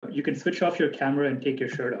you can switch off your camera and take your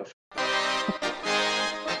shirt off.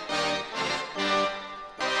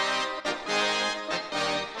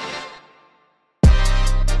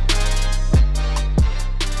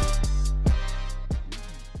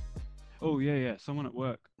 Oh yeah. Someone at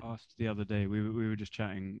work asked the other day. We were just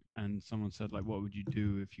chatting, and someone said like, "What would you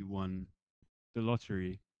do if you won the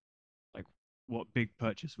lottery? Like, what big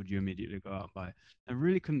purchase would you immediately go out and buy?" I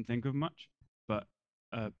really couldn't think of much, but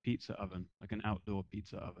a pizza oven, like an outdoor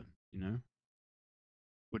pizza oven,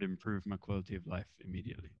 would improve my quality of life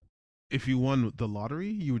immediately. If you won the lottery,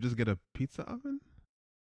 you would just get a pizza oven?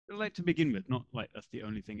 Like to begin with, not like that's the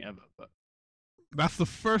only thing ever, but That's the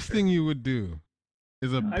first thing you would do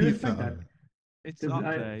is a I pizza respect that. oven. it's 'Cause up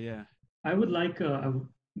there, yeah. I would like, well,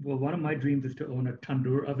 one of my dreams is to own a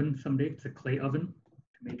tandoor oven someday. It's a clay oven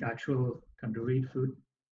to make actual tandoori food.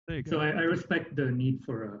 There you So go. I respect the need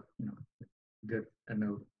for a, good,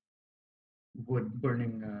 wood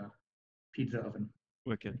burning pizza oven.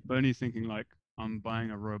 Wicked. Bernie's thinking like, I'm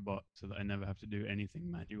buying a robot so that I never have to do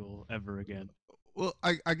anything manual ever again. Well,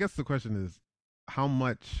 I guess the question is, how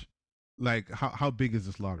much, like, how big is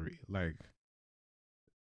this lottery? Like,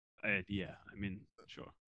 Yeah, I mean,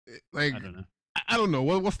 sure. like I don't know. I don't know.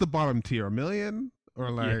 What's the bottom tier? $1 million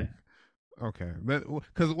or like? Yeah. Okay,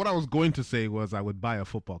 because what I was going to say was I would buy a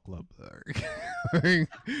football club. I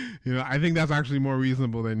think that's actually more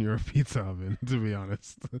reasonable than your pizza oven, to be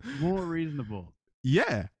honest. More reasonable.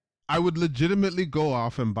 Yeah, I would legitimately go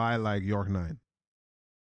off and buy like York 9.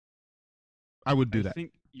 I would do I that.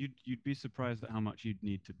 think you'd be surprised at how much you'd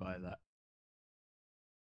need to buy that.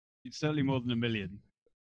 It's certainly more than $1 million.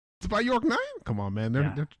 To buy York 9? Come on, man,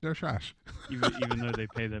 they're trash. Even though they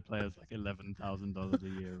pay their players like $11,000 a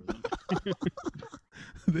year.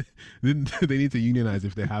 They need to unionize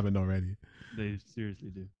if they haven't already. They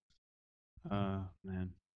seriously do.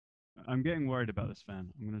 Man, I'm getting worried about this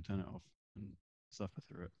fan. I'm gonna turn it off and suffer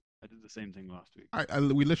through it. I did the same thing last week.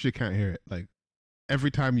 We literally can't hear it. Like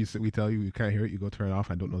every time we tell you can't hear it, you go turn it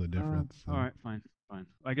off. I don't know the difference. All right, fine.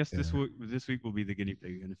 I guess this week will be the guinea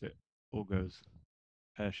pig, and if it all goes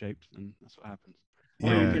pear shaped, then that's what happens.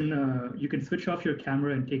 Or you can switch off your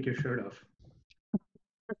camera and take your shirt off.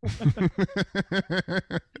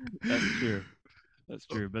 That's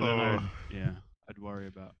true. But then I'd worry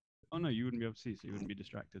about. Oh no, you wouldn't be able to see, so you wouldn't be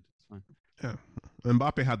distracted. It's fine. Yeah,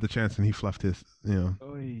 Mbappe had the chance and he fluffed his.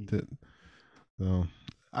 So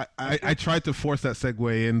I tried to force that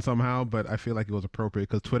segue in somehow, but I feel like it was appropriate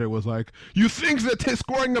because Twitter was like, "You think that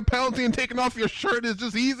scoring a penalty and taking off your shirt is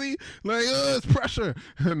just easy? Like, it's pressure."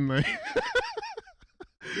 And like,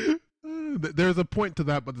 there's a point to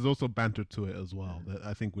that, but there's also banter to it as well that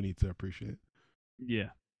I think we need to appreciate.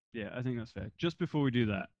 Yeah, I think that's fair. Just before we do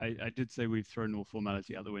that, I did say we've thrown all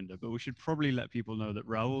formality out the window, but we should probably let people know that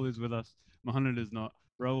Raul is with us. Mohammed is not.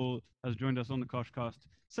 Raul has joined us on the Koshcast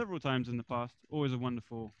several times in the past. Always a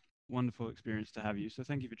wonderful, wonderful experience to have you. So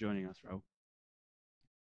thank you for joining us, Raul.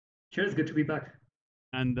 Cheers, good to be back.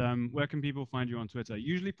 And where can people find you on Twitter?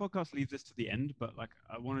 Usually podcasts leave this to the end, but like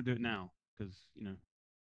I want to do it now because,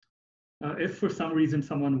 If for some reason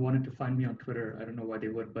someone wanted to find me on Twitter, I don't know why they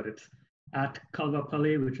would, but it's at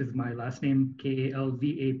Kalvapale, which is my last name,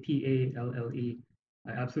 Kalvapale.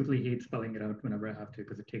 I absolutely hate spelling it out whenever I have to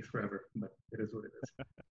because it takes forever, but it is what it is.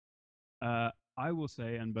 I will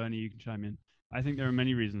say, and Bernie, you can chime in, I think there are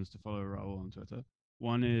many reasons to follow Raul on Twitter.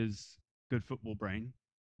 One is good football brain.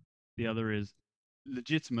 The other is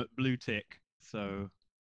legitimate blue tick, so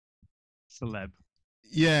celeb.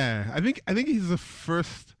 Yeah, I think he's the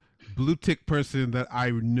first blue tick person that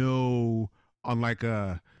I know on like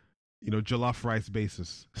a jollof rice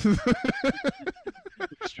basis.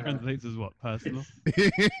 Which translates as what? Personal?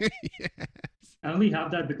 Yes. I only have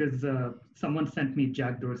that because someone sent me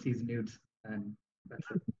Jack Dorsey's nudes, and that's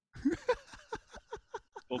it.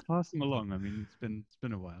 Well, pass them along. I mean, it's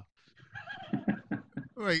been a while.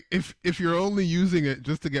 Like if you're only using it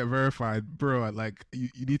just to get verified, bro, like you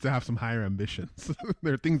need to have some higher ambitions.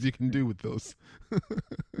 There are things you can do with those.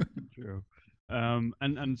 True.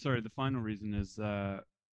 And sorry, the final reason is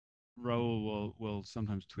Raul will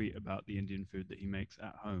sometimes tweet about the Indian food that he makes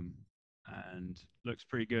at home, and looks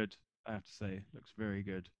pretty good. I have to say, looks very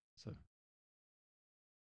good. So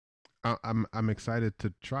I'm excited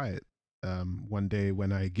to try it one day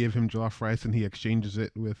when I give him jollof rice and he exchanges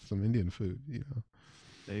it with some Indian food.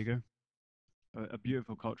 There you go. A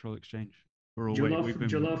beautiful cultural exchange. We're all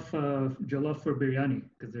jollof for biryani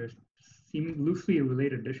because they're seeming loosely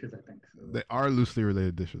related dishes, I think. So. They are loosely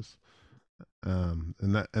related dishes. And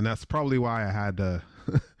that's probably why I had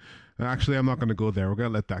Actually, I'm not going to go there. We're going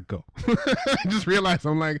to let that go. I just realized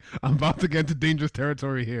I'm about to get into dangerous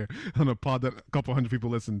territory here on a pod that a couple hundred people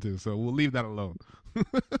listen to. So we'll leave that alone.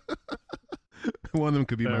 One of them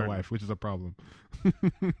could be Fair my enough. wife, which is a problem. All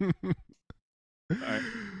right,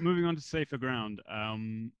 moving on to safer ground.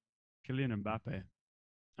 Kylian Mbappe.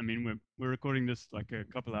 I mean, we're recording this like a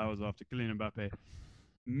couple hours after Kylian Mbappe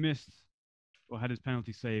missed or had his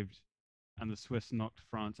penalty saved, and the Swiss knocked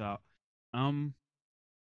France out.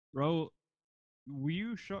 Raul, were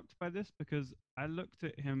you shocked by this? Because I looked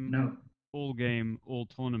at him No, all game, all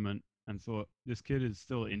tournament, and thought this kid is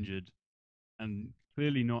still injured and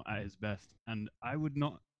clearly not at his best. And I would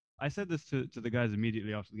not. I said this to the guys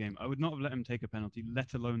immediately after the game. I would not have let him take a penalty,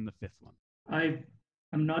 let alone the fifth one.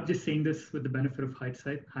 I'm not just saying this with the benefit of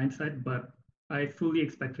hindsight, but I fully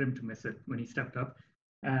expected him to miss it when he stepped up.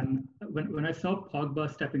 And when I saw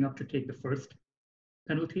Pogba stepping up to take the first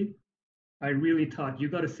penalty, I really thought you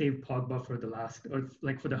got to save Pogba for the last, or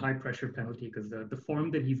like for the high pressure penalty, because the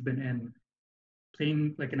form that he's been in,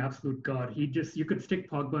 playing like an absolute god, you could stick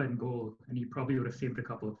Pogba in goal and he probably would have saved a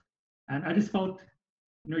couple. And I just felt,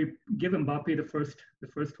 you give Mbappe the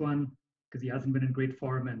first one because he hasn't been in great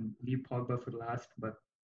form, and leave Pogba for the last. But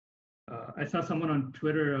I saw someone on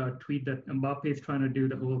Twitter tweet that Mbappe is trying to do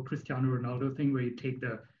the whole Cristiano Ronaldo thing where you take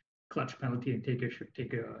the clutch penalty and take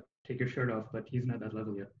your shirt off, but he's not that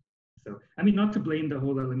level yet. So I mean, not to blame the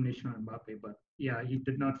whole elimination on Mbappe, but yeah, he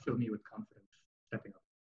did not fill me with confidence stepping up.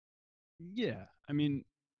 Yeah, I mean,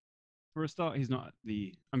 for a start, he's not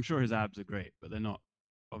the. I'm sure his abs are great, but they're not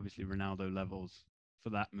obviously Ronaldo levels for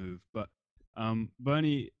that move. But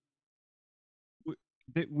Bernie,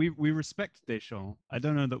 we respect Deschamps. I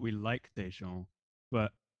don't know that we like Deschamps,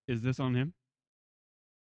 but is this on him?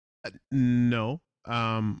 No.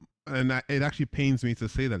 And it actually pains me to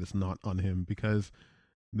say that it's not on him because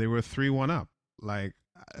they were 3-1 up. Like,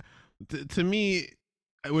 to me,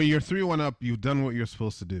 when you're 3-1 up, you've done what you're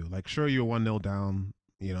supposed to do. Like, sure, you're 1-0 down,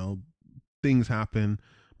 things happen,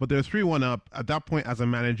 but they're 3-1 up. At that point, as a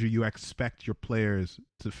manager, you expect your players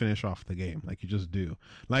to finish off the game. Like, you just do.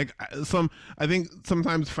 Like, I think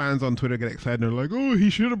sometimes fans on Twitter get excited and they're like, oh, he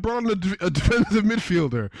should have brought on a defensive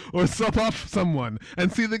midfielder or sub off someone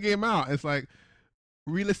and see the game out. It's like,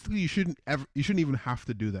 realistically, you shouldn't even have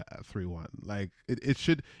to do that at 3-1. Like, it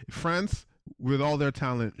should. France, with all their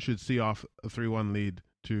talent, should see off a 3-1 lead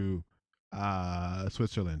to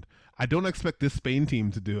Switzerland. I don't expect this Spain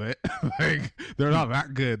team to do it. Like, they're not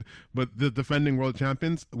that good, but the defending world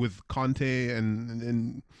champions with Conte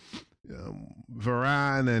and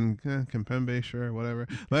Varane and Kimpembe, sure, whatever.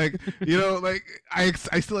 Like, like I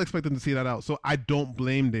still expect them to see that out. So I don't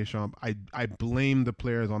blame Deschamps. I blame the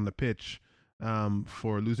players on the pitch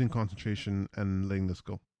for losing concentration and letting this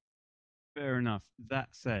go. Fair enough. That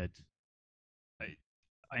said,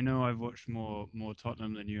 I know I've watched more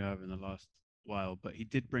Tottenham than you have in the last while, but he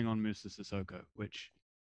did bring on Moussa Sissoko, which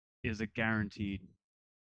is a guaranteed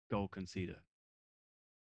goal conceder.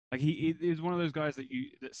 Like, he is one of those guys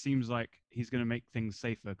that seems like he's going to make things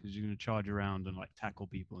safer because you're going to charge around and like tackle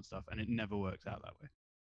people and stuff, and it never works out that way.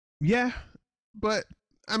 Yeah, but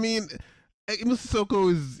I mean, Moussa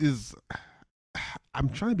Sissoko is. I'm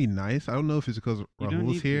trying to be nice. I don't know if it's because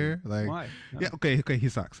Rahul's here. Like, why? No. Yeah, okay, he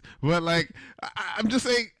sucks. But like, I'm just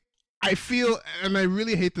saying, I feel, and I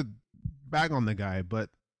really hate to bag on the guy, but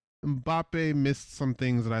Mbappe missed some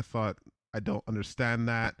things that I thought I don't understand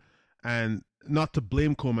that, and not to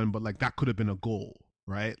blame Koeman, but like that could have been a goal,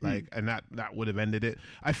 right? Like, and that would have ended it.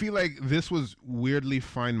 I feel like this was weirdly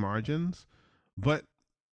fine margins, but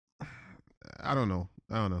I don't know.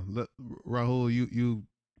 Rahul, you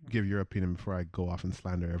give your opinion before I go off and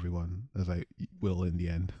slander everyone, as I will in the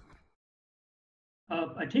end.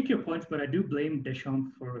 I take your points, but I do blame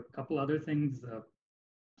Deschamps for a couple other things.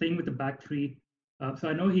 Playing with the back three. So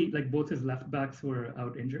I know both his left backs were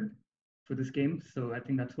out injured for this game. So I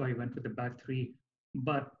think that's why he went with the back three.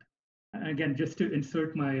 But again, just to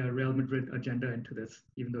insert my Real Madrid agenda into this,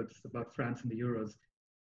 even though it's about France and the Euros,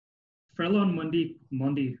 Ferland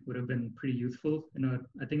Mendy would have been pretty useful.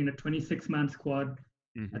 I think in a 26-man squad,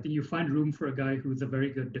 I think you find room for a guy who's a very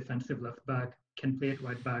good defensive left back, can play at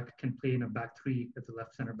right back, can play in a back three as a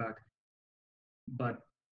left center back. But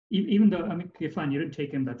even though, I mean, okay, fine, you didn't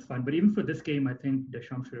take him, that's fine. But even for this game, I think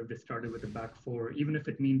Deschamps should have just started with a back four, even if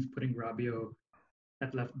it means putting Rabiot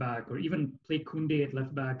at left back or even play Koundé at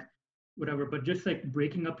left back, whatever. But just like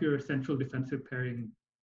breaking up your central defensive pairing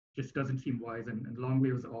just doesn't seem wise. And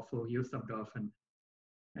Longley was awful. He was subbed off.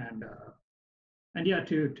 And yeah,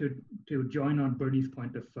 to join on Bernie's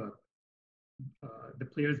point of the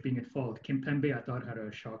players being at fault, Kimpembe I thought had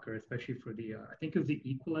a shocker, especially for I think it was the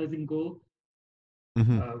equalizing goal.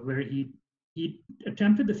 where he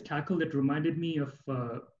attempted this tackle that reminded me of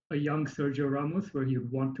a young Sergio Ramos, where he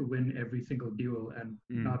would want to win every single duel and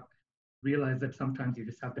not realize that sometimes you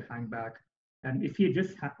just have to hang back. And if he had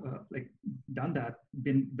just like done that,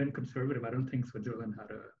 been conservative, I don't think Switzerland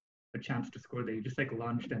had a chance to score. They just like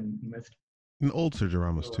lunged and missed. An old Sergio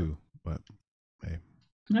Ramos too, but hey.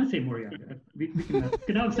 I'd say more young. We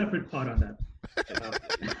can have a separate pod on that.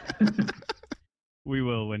 We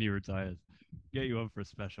will when he retires. Get you on for a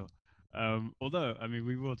special. Although, I mean,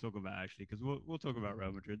 we will talk about actually because we'll talk about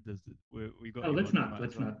Real Madrid. We got. Oh, let's not.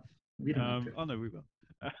 We don't. Oh no, we will.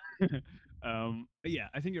 But yeah,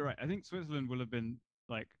 I think you're right. I think Switzerland will have been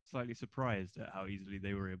like slightly surprised at how easily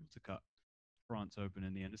they were able to cut France open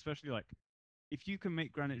in the end. Especially like if you can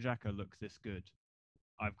make Granit Xhaka look this good,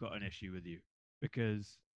 I've got an issue with you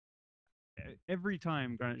because every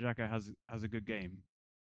time Granit Xhaka has a good game,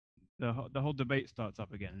 the whole debate starts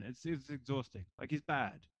up again. It's exhausting. Like he's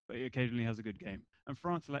bad, but he occasionally has a good game. And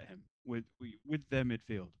France let him with their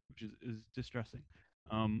midfield, which is distressing.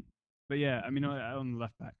 But yeah, I mean, on the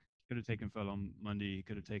left back, he could have taken Ferland Mendy, he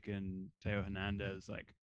could have taken Theo Hernandez.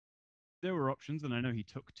 Like there were options, and I know he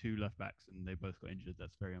took 2 left backs, and they both got injured.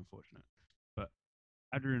 That's very unfortunate. But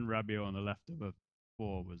Adrien Rabiot on the left of a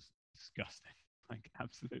 4 was disgusting, like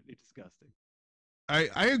absolutely disgusting.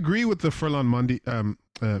 I agree with the Ferland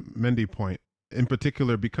Mendy point in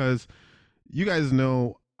particular because you guys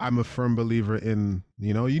know I'm a firm believer in,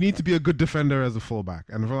 you need to be a good defender as a fullback,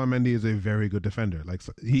 and Ferland Mendy is a very good defender. Like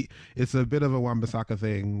it's a bit of a Wan-Bissaka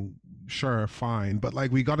thing, sure, fine, but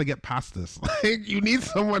like we got to get past this. Like you need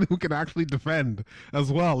someone who can actually defend as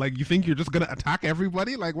well. Like you think you're just gonna attack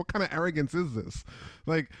everybody? Like what kind of arrogance is this?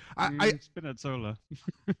 Like Spinazzola.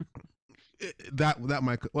 that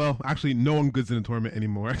might, well, actually no one good's in the tournament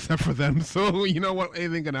anymore except for them, so you know what,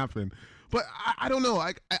 anything can happen. But I don't know,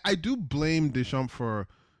 I do blame Deschamps for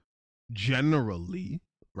generally,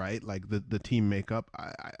 right, like the team makeup.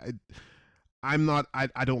 I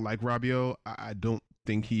don't like Rabiot. I don't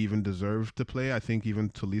think he even deserved to play. I think even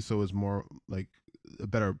Tolisso is more like a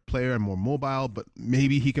better player and more mobile, but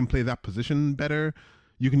maybe he can play that position better.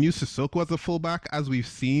 You can use Sissoko as a fullback, as we've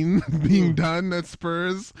seen being done at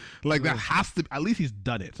Spurs. Like that has to, at least he's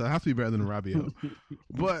done it, so it has to be better than Rabiot.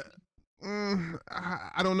 But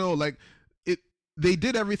I don't know. Like they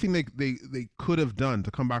did everything they could have done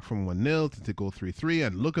to come back from 1-0 to go 3-3,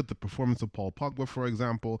 and look at the performance of Paul Pogba, for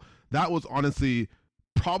example. That was honestly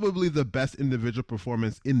probably the best individual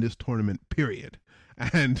performance in this tournament, period.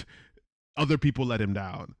 And other people let him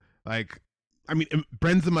down. Like, I mean,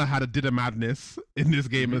 Benzema did a madness in this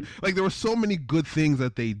game. Mm-hmm. Like, there were so many good things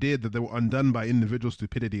that they did that they were undone by individual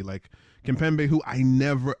stupidity. Like Kimpembe, who I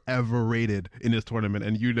never ever rated in this tournament,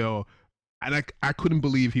 and and I couldn't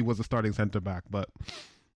believe he was a starting center back. But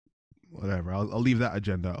whatever, I'll leave that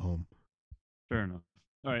agenda at home. Fair enough.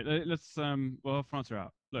 All right, let's well, France are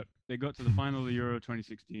out. Look, they got to the final of the Euro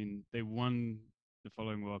 2016. They won the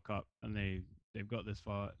following World Cup, and they've got this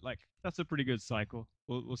far. Like, that's a pretty good cycle.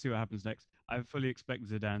 We'll see what happens next. I fully expect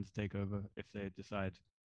Zidane to take over if they decide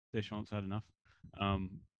Deschamps had enough.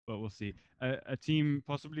 But we'll see. A team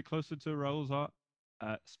possibly closer to Raul's heart,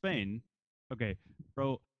 Spain. Okay,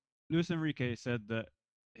 Raul. Luis Enrique said that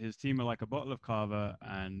his team are like a bottle of Cava,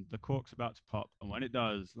 and the cork's about to pop. And when it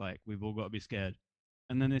does, like, we've all got to be scared.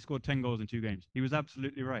 And then they scored 10 goals in 2 games. He was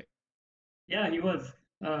absolutely right. Yeah, he was.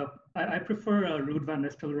 I prefer Ruud van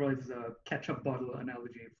Nistelrooy's ketchup bottle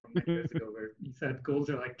analogy from many years ago, where he said goals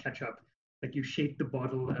are like ketchup. Like you shake the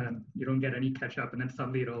bottle and you don't get any ketchup, and then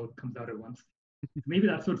suddenly it all comes out at once. Maybe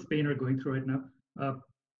that's what Spain are going through right now.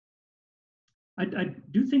 I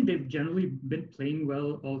do think they've generally been playing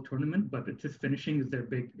well all tournament, but it's just finishing is their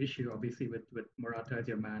big issue, obviously, with Morata as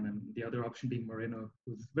your man, and the other option being Moreno,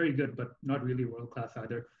 who's very good, but not really world-class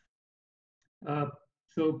either.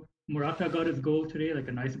 So Morata got his goal today, like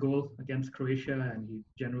a nice goal against Croatia, and he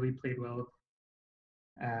generally played well.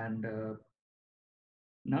 And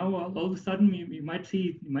now all of a sudden, you might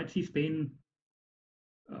see Spain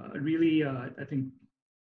really, I think,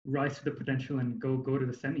 rise to the potential and go to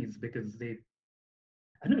the semis, because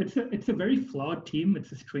I know it's a very flawed team.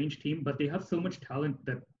 It's a strange team, but they have so much talent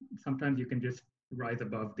that sometimes you can just rise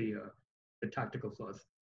above the tactical flaws.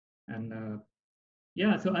 And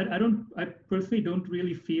yeah, so I personally don't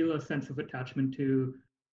really feel a sense of attachment to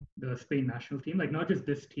the Spain national team, like not just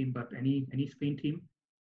this team, but any Spain team.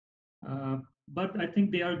 But I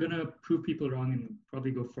think they are gonna prove people wrong and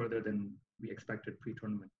probably go further than we expected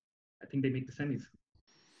pre-tournament. I think they make the semis.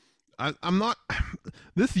 I'm not.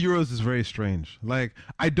 This Euros is very strange. Like,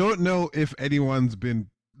 I don't know if anyone's been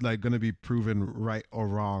like going to be proven right or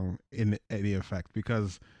wrong in any effect,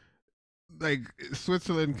 because like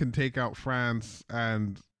Switzerland can take out France,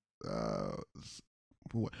 and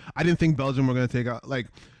I didn't think Belgium were going to take out. Like,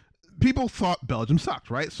 people thought Belgium sucked,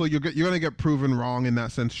 right? So you're going to get proven wrong in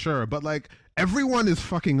that sense, sure. But like, everyone is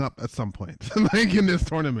fucking up at some point, like in this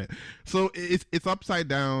tournament. So it's upside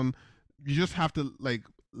down. You just have to like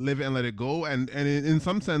live it and let it go. And in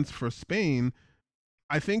some sense, for Spain,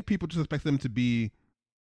 I think people just expect them to be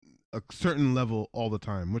a certain level all the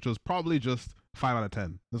time, which was probably just 5 out of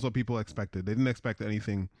 10. That's what people expected. They didn't expect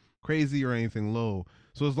anything crazy or anything low.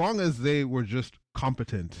 So as long as they were just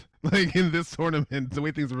competent, like in this tournament, the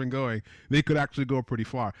way things have been going, they could actually go pretty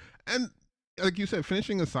far. And like you said,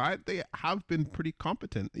 finishing aside, they have been pretty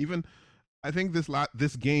competent. Even I think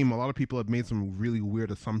this game, a lot of people have made some really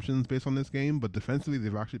weird assumptions based on this game, but defensively,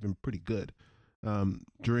 they've actually been pretty good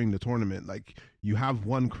during the tournament. Like, you have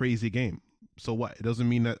one crazy game, so what? It doesn't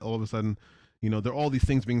mean that all of a sudden, there are all these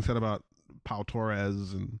things being said about Pau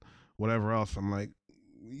Torres and whatever else. I'm like,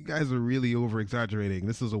 you guys are really over exaggerating.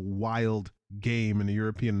 This is a wild game in a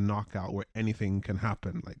European knockout where anything can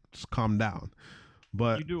happen. Like, just calm down.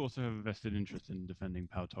 But you do also have a vested interest in defending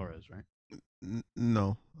Pau Torres, right?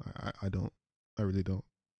 No, I don't. I really don't.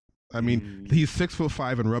 I mean, he's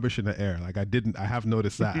 6'5" and rubbish in the air. Like, I have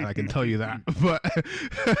noticed that. I can tell you that. But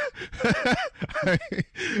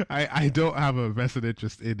I don't have a vested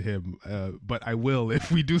interest in him. But I will if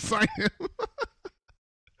we do sign him.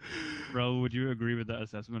 Raul, would you agree with that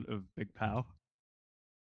assessment of Big Pau?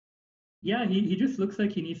 Yeah, he just looks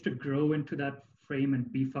like he needs to grow into that frame and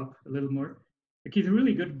beef up a little more. Like, he's a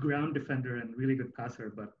really good ground defender and really good passer,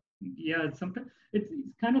 but yeah, sometimes it's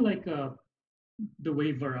kind of like the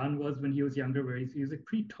way Varane was when he was younger, where he's like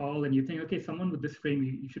pretty tall, and you think, okay, someone with this frame,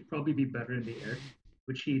 you should probably be better in the air,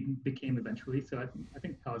 which he became eventually. So I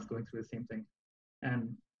think Pau's going through the same thing.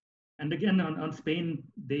 And again, on Spain,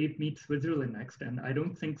 they meet Switzerland next, and I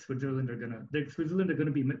don't think Switzerland are gonna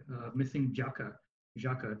be missing Xhaka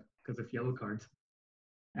because of yellow cards,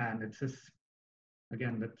 and it's just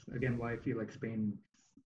that's why I feel like Spain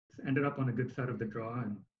ended up on a good side of the draw,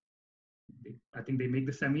 and I think they make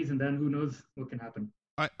the semis, and then who knows what can happen.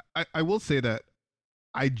 I will say that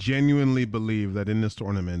I genuinely believe that in this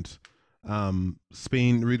tournament,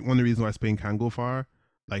 Spain, one of the reasons why Spain can go far,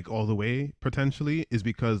 like all the way potentially, is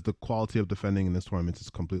because the quality of defending in this tournament is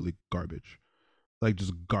completely garbage. Like,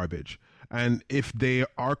 just garbage. And if they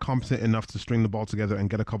are competent enough to string the ball together and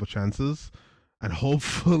get a couple chances, and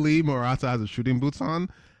hopefully Morata has his shooting boots on,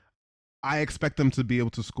 I expect them to be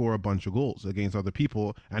able to score a bunch of goals against other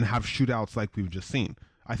people and have shootouts like we've just seen.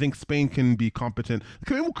 I think Spain can be competent.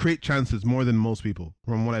 Spain will create chances more than most people,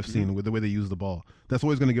 from what I've seen with the way they use the ball. That's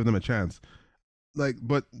always going to give them a chance. Like,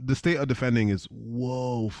 but the state of defending is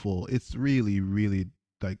woeful. It's really, really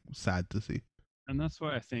like sad to see. And that's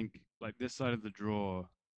why I think like this side of the draw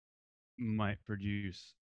might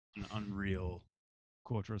produce an unreal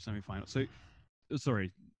quarter or semi-final. So,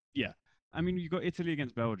 sorry, yeah. I mean, you've got Italy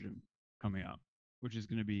against Belgium coming up, which is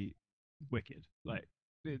going to be wicked. Like,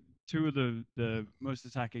 two of the most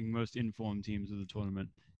attacking, most informed teams of the tournament.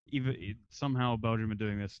 Somehow Belgium are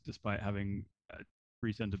doing this despite having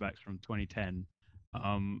 3 centre backs from 2010.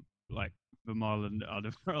 Like Vermaelen and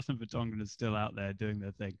Alderweireld and Vertonghen is still out there doing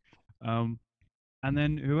their thing. And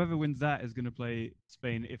then whoever wins that is going to play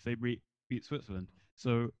Spain if they beat Switzerland.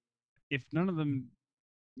 So if none of them,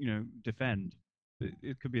 defend,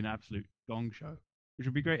 it could be an absolute gong show, which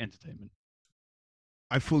would be great entertainment.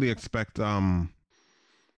 I fully expect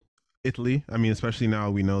Italy. I mean, especially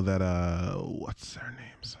now we know that what's their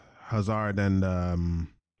names? Hazard and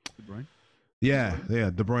De Bruyne. Yeah,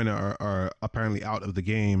 De Bruyne are apparently out of the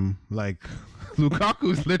game. Like,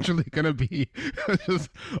 Lukaku's literally gonna be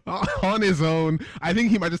just on his own. I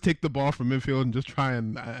think he might just take the ball from midfield and just try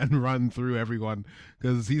and run through everyone,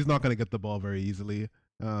 because he's not gonna get the ball very easily.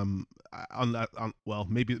 Well,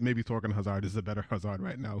 maybe Thorgan Hazard is a better Hazard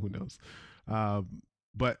right now. Who knows?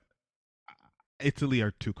 But Italy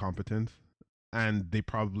are too competent, and they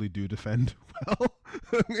probably do defend well.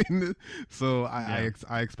 So I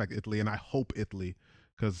expect Italy, and I hope Italy,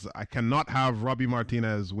 because I cannot have Robbie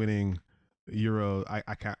Martinez winning Euro.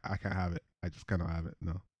 I can't have it. I just cannot have it.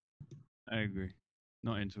 No. I agree.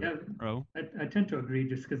 Not into it. Oh. I tend to agree,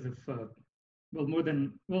 just because of Hazard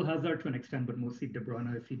to an extent, but mostly De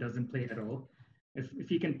Bruyne if he doesn't play at all. If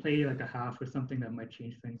he can play like a half or something, that might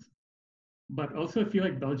change things. But also, I feel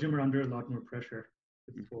like Belgium are under a lot more pressure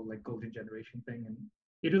with this whole like golden generation thing, and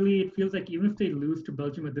Italy, it feels like even if they lose to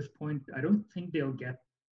Belgium at this point, I don't think they'll get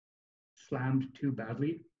slammed too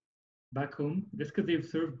badly back home, just because they've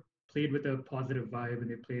sort of played with a positive vibe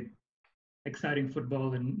and they played exciting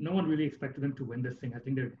football, and no one really expected them to win this thing. I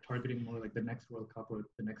think they're targeting more like the next World Cup or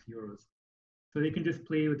the next Euros. So they can just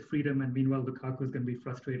play with freedom, and meanwhile Lukaku is going to be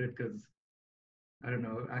frustrated because I don't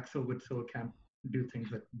know, Axel Witsel can't do things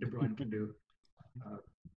that De Bruyne can do.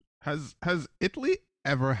 Has Italy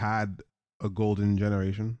ever had a golden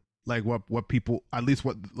generation? Like what people, at least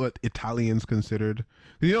what Italians considered?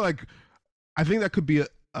 You know, like I think that could be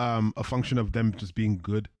a function of them just being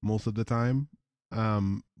good most of the time.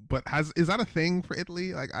 But is that a thing for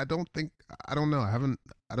Italy? Like I don't know.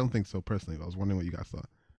 I don't think so personally. But I was wondering what you guys thought.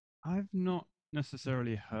 I've not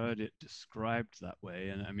necessarily heard it described that way.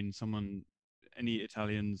 And I mean, any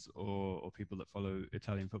Italians or people that follow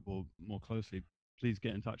Italian football more closely, please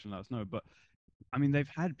get in touch and let us know. But I mean, they've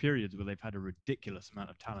had periods where they've had a ridiculous amount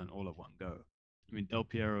of talent all at one go. I mean, Del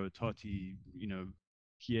Piero, Totti,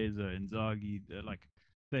 Chiesa, Inzaghi,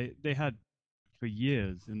 they had for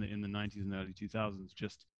years in the 90s and early 2000s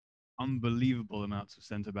just unbelievable amounts of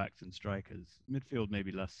centre backs and strikers. Midfield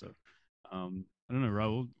maybe less so. I don't know,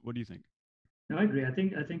 Raul, what do you think? No, I agree. I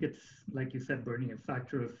think it's like you said, Bernie, a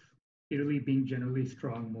factor of Italy being generally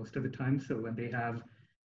strong most of the time. So when they have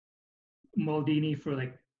Maldini for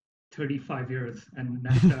like 35 years and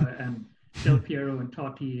Nesta and Del Piero and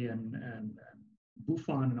Totti and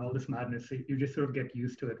Buffon and all this madness, you just sort of get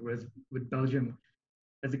used to it. Whereas with Belgium,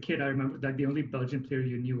 as a kid, I remember that the only Belgian player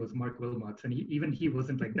you knew was Mark Wilmots, and even he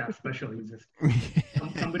wasn't like that special. He was just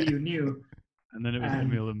somebody you knew. And then it was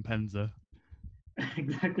Emil and Penza.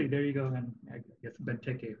 Exactly. There you go. And I guess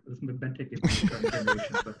Benteke. Benteke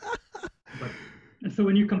generation, but and so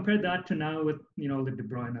when you compare that to now with the De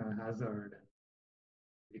Bruyne, Hazard,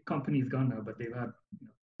 the company's gone now, but they've had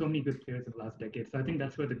so many good players in the last decade. So I think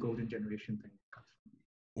that's where the golden generation thing comes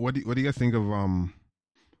from. What do you guys think of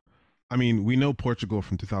I mean, we know Portugal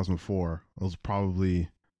from 2004 was probably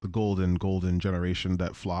the golden generation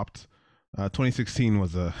that flopped. 2016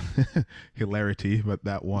 was a hilarity, but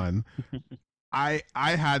that won. I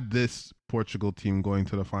had this Portugal team going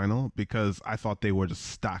to the final because I thought they were just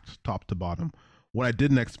stacked top to bottom. What I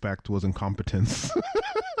didn't expect was incompetence,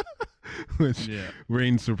 which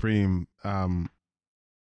reigned supreme.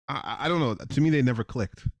 I don't know. To me, they never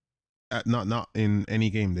clicked. Not in any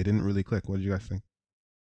game. They didn't really click. What did you guys think?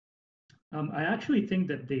 I actually think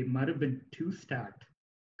that they might have been too stacked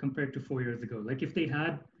compared to 4 years ago. Like if they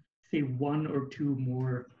had, say, one or two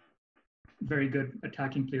more very good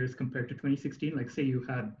attacking players compared to 2016, like say you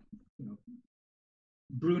had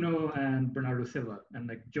Bruno and Bernardo Silva, and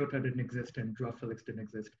like Jota didn't exist and Joao Felix didn't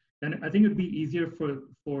exist, then I think it'd be easier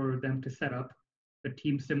for them to set up a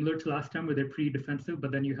team similar to last time where they're pretty defensive,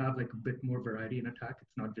 but then you have like a bit more variety in attack.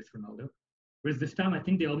 It's not just Ronaldo. Whereas this time, I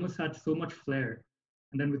think they almost had so much flair.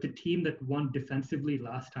 And then with the team that won defensively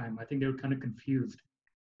last time, I think they were kind of confused.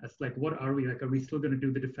 As like, what are we? Like, are we still going to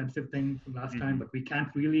do the defensive thing from last time? But we can't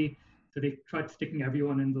really. So they tried sticking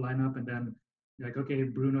everyone in the lineup, and then like, okay,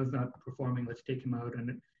 Bruno's not performing. Let's take him out.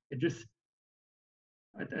 And it just,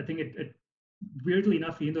 I think it weirdly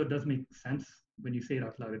enough, even though it does make sense when you say it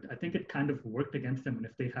out loud, I think it kind of worked against them. And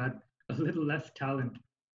if they had a little less talent,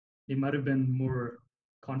 they might have been more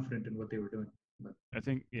confident in what they were doing. But I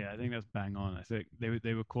think that's bang on. I think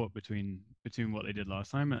they were caught between what they did last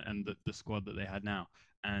time and the squad that they had now.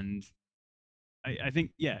 And I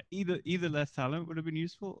think either less talent would have been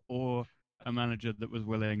useful, or a manager that was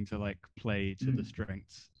willing to like play to the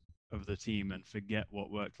strengths of the team and forget what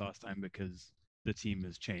worked last time because the team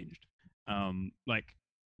has changed. Like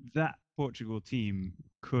that Portugal team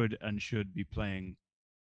could and should be playing,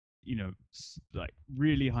 like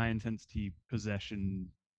really high intensity possession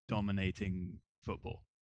dominating football.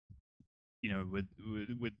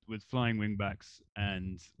 With flying wing backs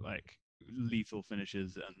and like lethal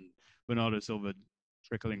finishes and Bernardo Silva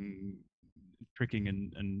tricking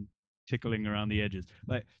and tickling around the edges.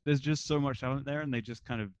 Like there's just so much talent there, and they just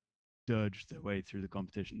kind of dirged their way through the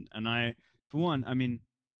competition. And for one, I mean,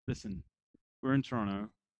 listen, we're in Toronto.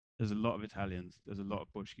 There's a lot of Italians. There's a lot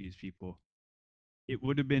of Portuguese people. It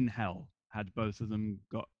would have been hell had both of them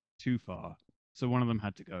got too far. So one of them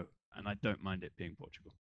had to go, and I don't mind it being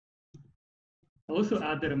Portugal. I'll also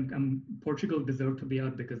add that Portugal deserved to be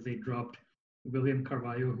out because they dropped William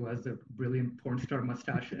Carvalho, who has a brilliant porn star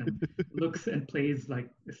mustache and looks and plays like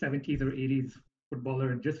a 70s or 80s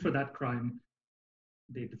footballer. And just for that crime,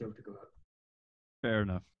 they deserve to go out. Fair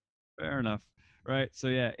enough. Right. So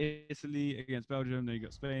yeah, Italy against Belgium. Then you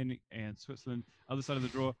got Spain and Switzerland. Other side of the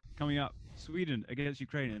draw coming up, Sweden against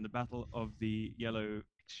Ukraine in the battle of the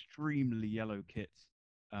extremely yellow kits.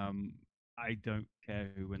 I don't care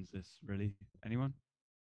who wins this, really. Anyone?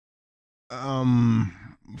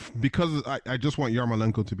 Because I just want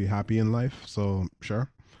Yarmolenko to be happy in life, so sure.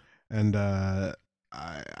 And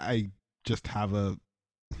I just have a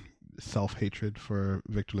self-hatred for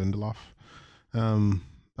Victor Lindelof.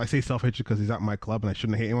 I say self-hatred because he's at my club and I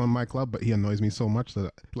shouldn't hate him on my club, but he annoys me so much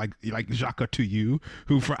that like Xhaka to you,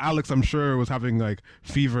 who for Alex I'm sure was having like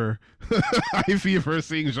fever, high fever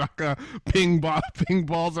seeing Xhaka ping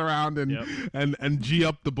balls around and G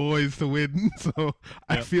up the boys to win. So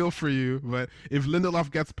I feel for you, but if Lindelof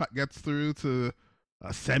gets through to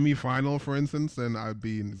a semi-final, for instance, then I'd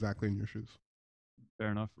be exactly in your shoes. Fair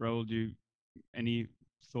enough. Raul, any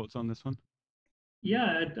thoughts on this one?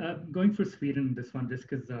 Yeah, I'm going for Sweden this one just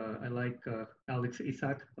because I like Alex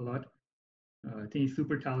Isak a lot. I think he's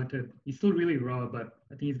super talented. He's still really raw, but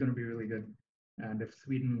I think he's going to be really good. And if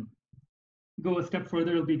Sweden go a step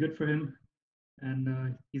further, it'll be good for him.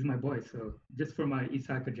 And he's my boy, so just for my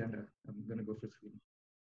Isak agenda, I'm going to go for Sweden.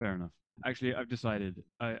 Fair enough. Actually, I've decided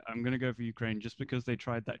I'm going to go for Ukraine just because they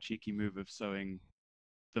tried that cheeky move of sewing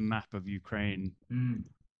the map of Ukraine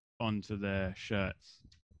onto their shirts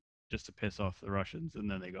just to piss off the Russians, and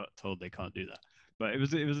then they got told they can't do that. But it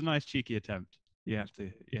was a nice cheeky attempt. You have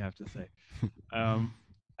to say.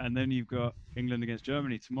 And then you've got England against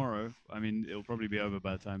Germany tomorrow. I mean, it'll probably be over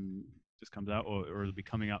by the time this comes out, or it'll be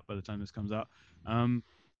coming out by the time this comes out.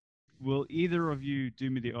 Will either of you do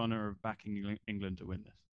me the honor of backing England to win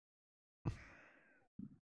this?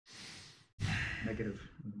 Negative.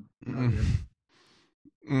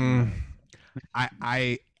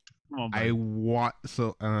 I want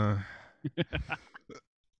so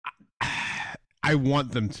I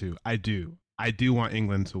want them to. I do want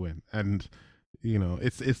England to win, and you know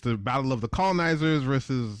it's the battle of the colonizers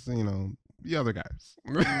versus the other guys,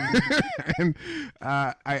 and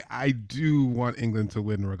I do want England to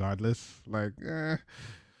win regardless. Like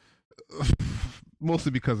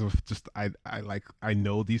mostly because of just I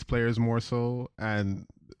know these players more so, and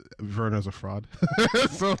Werner's a fraud,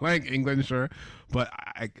 so like England sure, but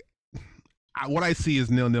what I see is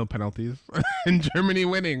 0-0 penalties and Germany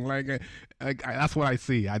winning. Like that's what I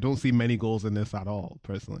see. I don't see many goals in this at all,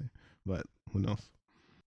 personally. But who knows?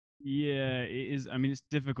 Yeah, it is. I mean, it's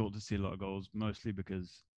difficult to see a lot of goals, mostly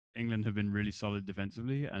because England have been really solid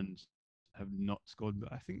defensively and have not scored.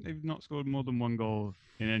 I think they've not scored more than one goal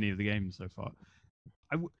in any of the games so far.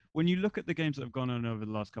 When you look at the games that have gone on over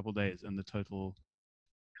the last couple of days and the total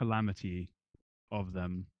calamity of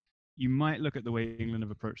them, you might look at the way England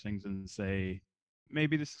have approached things and say,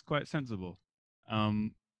 maybe this is quite sensible.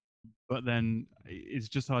 But then it's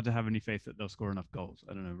just hard to have any faith that they'll score enough goals.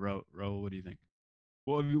 I don't know. Raul, what do you think?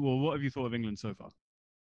 What have you thought of England so far?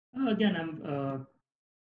 Again, I'm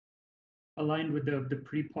aligned with the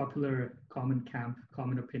pretty popular common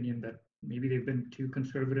opinion that maybe they've been too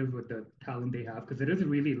conservative with the talent they have, because it is a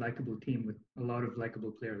really likable team with a lot of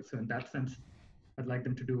likable players. So in that sense, I'd like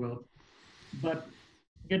them to do well. But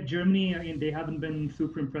again, Germany, I mean, they haven't been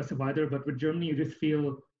super impressive either. But with Germany, you just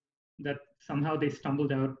feel that somehow they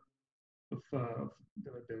stumbled out of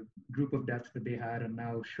the group of deaths that they had, and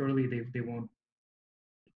now surely they won't.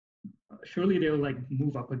 Surely they'll like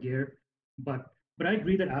move up a gear. But I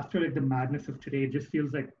agree that after like the madness of today, it just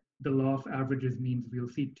feels like the law of averages means we'll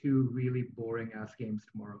see two really boring ass games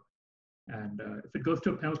tomorrow. And if it goes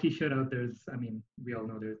to a penalty shootout, we all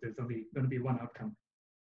know there's only going to be one outcome.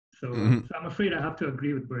 So, so I'm afraid I have to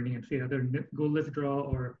agree with Bernie and say either goalless draw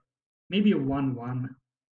or maybe a 1-1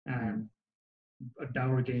 and a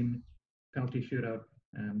dour game, penalty shootout,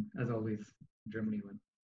 and as always, Germany win.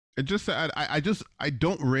 And just to add, I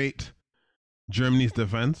don't rate Germany's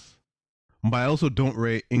defense, but I also don't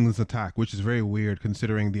rate England's attack, which is very weird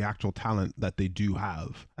considering the actual talent that they do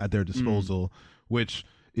have at their disposal, which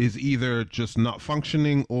is either just not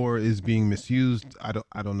functioning or is being misused. I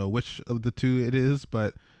don't know which of the two it is,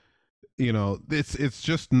 but it's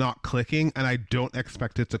just not clicking, and I don't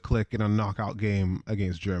expect it to click in a knockout game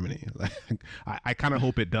against Germany. Like I kind of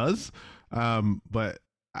hope it does, but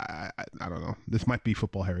I don't know. This might be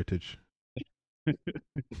football heritage. Do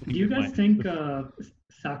you guys think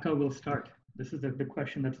Saka will start? This is the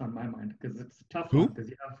question that's on my mind, because it's a tough one, because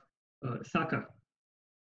you have Saka.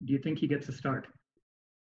 Do you think he gets a start?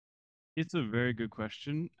 It's a very good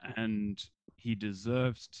question, and he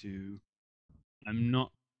deserves to. I'm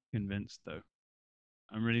not convinced, though.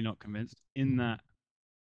 I'm really not convinced, in that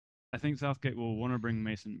I think Southgate will want to bring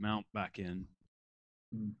Mason Mount back in,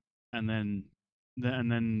 and then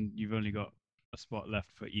you've only got a spot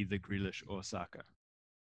left for either Grealish or Saka.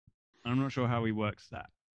 I'm not sure how he works that,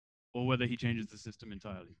 or whether he changes the system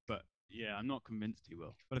entirely. But yeah, I'm not convinced he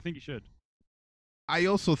will, but I think he should. I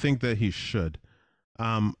also think that he should.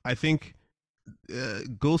 I think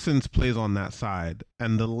Gosens plays on that side,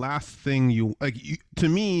 and the last thing to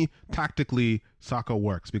me, tactically, Saka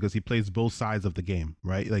works because he plays both sides of the game,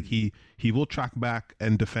 right? Like he will track back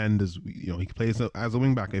and defend, as he plays as a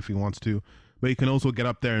wing back if he wants to, but he can also get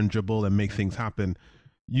up there and dribble and make things happen.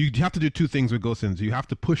 You have to do two things with Gosens. You have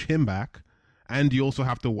to push him back, and you also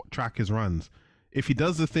have to track his runs. If he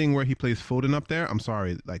does the thing where he plays Foden up there, I'm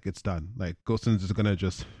sorry, like it's done. Like Gosens is gonna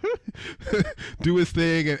just do his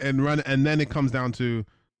thing and run, and then it comes down to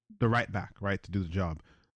the right back, right, to do the job.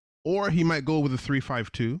 Or he might go with a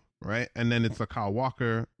 3-5-2, right, and then it's a Kyle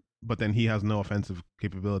Walker, but then he has no offensive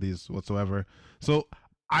capabilities whatsoever. So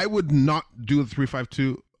I would not do the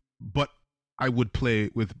 3-5-2, but I would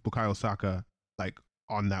play with Bukayo Saka like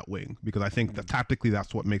on that wing because I think that tactically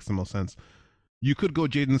that's what makes the most sense. You could go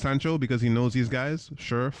Jadon Sancho because he knows these guys.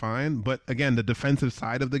 Sure, fine. But again, the defensive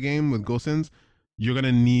side of the game with Gosens, you're going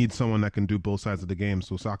to need someone that can do both sides of the game.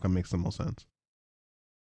 So Saka makes the most sense.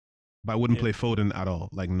 But I wouldn't play Foden at all.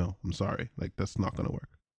 Like, no, I'm sorry. Like, that's not going to work.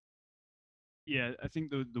 Yeah, I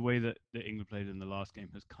think the way that England played in the last game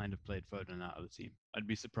has kind of played Foden out of the team. I'd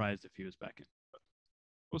be surprised if he was back in. But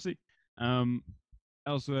we'll see.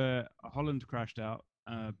 Elsewhere, Holland crashed out.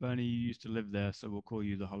 Bernie, you used to live there, so we'll call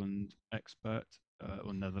you the Holland expert,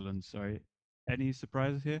 or Netherlands, sorry. Any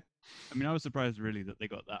surprises here? I mean, I was surprised really that they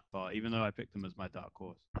got that far, even though I picked them as my dark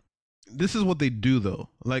horse. This is what they do, though.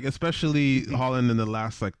 Like, especially Holland in the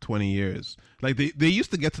last, 20 years. Like, they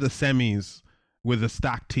used to get to the semis with a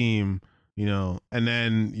stacked team, and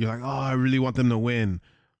then you're like, oh, I really want them to win.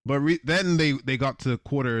 But then they got to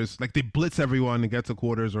quarters, like, they blitz everyone and get to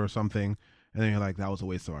quarters or something, and then you're like, that was a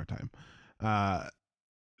waste of our time.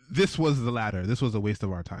 This was the latter. This was a waste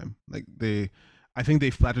of our time. Like I think they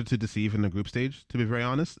flattered to deceive in the group stage, to be very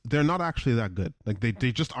honest. They're not actually that good. Like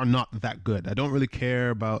they just are not that good. I don't really care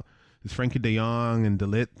about this Frankie de Jong and De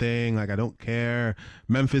Ligt thing. Like I don't care.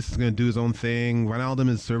 Memphis is going to do his own thing. Wijnaldum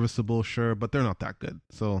is serviceable, sure, but they're not that good.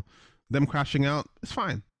 So them crashing out, it's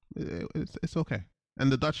fine. It's okay.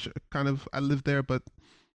 And the Dutch I lived there, but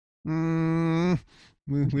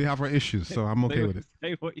we have our issues, so I'm okay with it.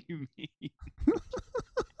 Say what you mean.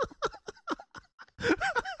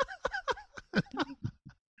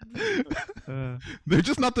 They're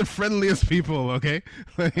just not the friendliest people, okay?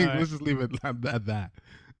 Like, right. Let's just leave it at that.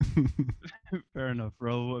 Fair enough.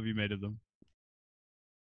 Raul, what have you made of them?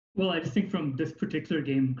 Well, I just think from this particular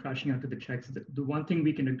game crashing out to the Czechs, the one thing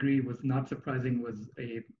we can agree was not surprising was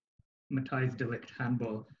a Matthijs de Ligt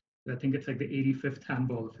handball. I think it's like the 85th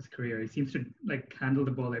handball of his career. He seems to handle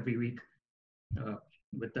the ball every week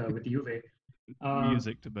with Juve.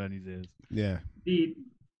 Music to Bernie's ears. Yeah.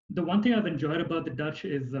 The one thing I've enjoyed about the Dutch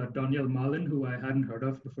is Daniel Malen, who I hadn't heard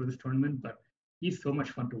of before this tournament, but he's so much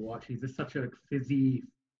fun to watch. He's just such a fizzy,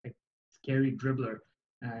 scary dribbler,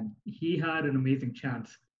 and he had an amazing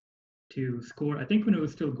chance to score. I think when it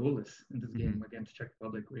was still goalless in this game against Czech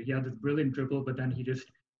Republic, where he had this brilliant dribble, but then he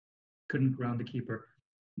just couldn't ground the keeper.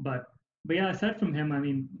 But yeah, aside from him, I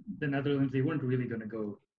mean, the Netherlands, they weren't really going to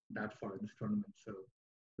go that far in this tournament, so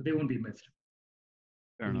they won't be missed.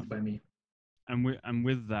 Fair enough by me. And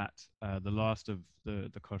with that, the last of the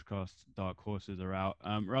Koshkast dark horses are out.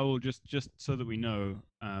 Raul, just so that we know,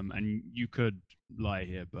 and you could lie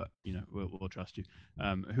here, but we'll trust you.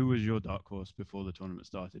 Who was your dark horse before the tournament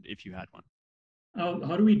started, if you had one?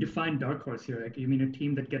 How do we define dark horse here? Like, you mean a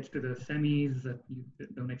team that gets to the semis that you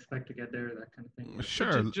don't expect to get there, that kind of thing?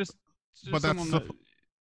 Sure, just but that's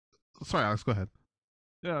sorry, Alex. Go ahead.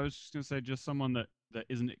 Yeah, I was just gonna say just someone that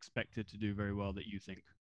isn't expected to do very well that you think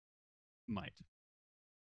might.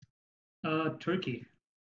 Turkey.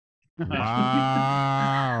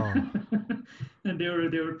 Wow. And they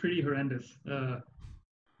were pretty horrendous.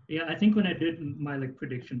 Yeah, I think when I did my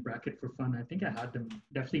prediction bracket for fun, I think I had them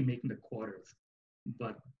definitely making the quarters,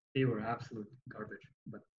 but they were absolute garbage.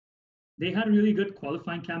 But they had a really good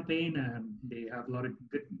qualifying campaign, and they have a lot of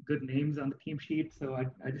good names on the team sheet. So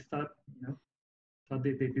I just thought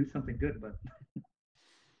they'd do something good, but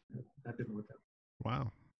that didn't work out.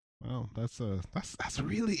 Wow. Wow, that's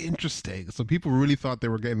really interesting. So people really thought they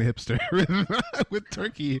were getting hipster with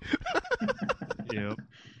Turkey. Yep.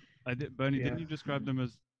 Bernie, didn't you describe them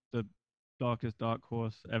as the darkest dark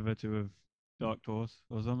horse ever to have dark horse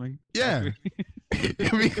or something? Yeah.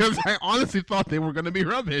 Because I honestly thought they were going to be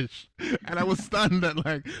rubbish. And I was stunned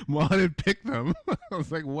that Mohamed picked them. I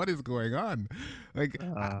was like, what is going on? I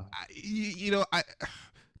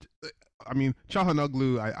mean,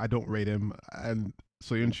 Çalhanoğlu, I don't rate him, and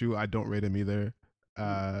Soyuncu, I don't rate him either.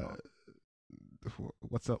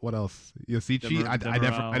 What's up? What else? Yosichi,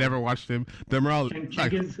 I never watched him. Demiral,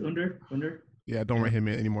 Cengiz Under. Yeah, don't rate him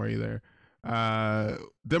anymore either.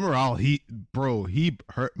 Demiral, he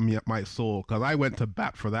hurt me at my soul because I went to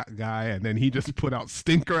bat for that guy, and then he just put out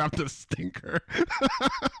stinker after stinker.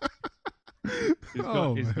 He's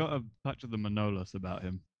got a touch of the Manolas about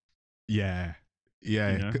him. Yeah.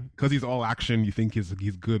 Yeah, You know? because he's all action. You think he's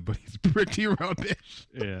good, but he's pretty rubbish.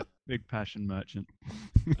 Yeah, big passion merchant.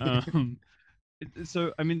 Um,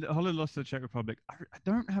 so I mean, Holland lost to the Czech Republic. I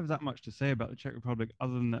don't have that much to say about the Czech Republic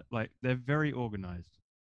other than that, like, they're very organized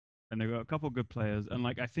and they've got a couple good players. And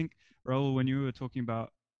like, I think, Raul, when you were talking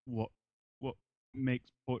about what what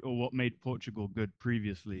what made Portugal good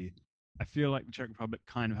previously, I feel like the Czech Republic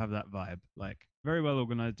kind of have that vibe. Like, very well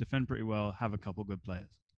organized, defend pretty well, have a couple good players.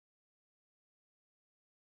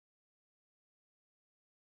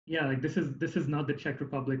 Yeah, like this is not the Czech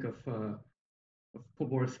Republic of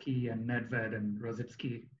Poborski and Nedved and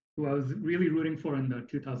Rosicki, who I was really rooting for in the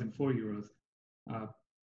 2004 Euros. Uh,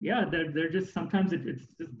 yeah, they're just sometimes it's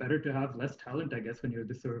just better to have less talent, I guess, when you're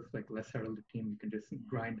this sort of like less heralded team. You can just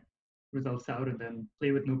grind results out and then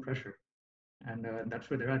play with no pressure, and that's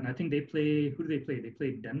where they're at. And I think they play. Who do they play? They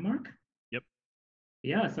play Denmark. Yep.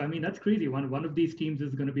 Yeah, so I mean that's crazy. One of these teams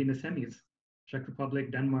is going to be in the semis. Czech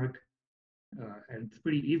Republic, Denmark, and it's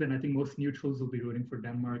pretty even. I think most neutrals will be rooting for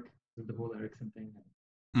Denmark with the whole Ericsson thing.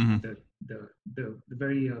 Mm-hmm. The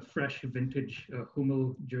very fresh vintage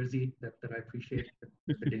Hummel jersey that I appreciate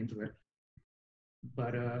that the Danes wear.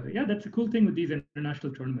 But yeah, that's a cool thing with these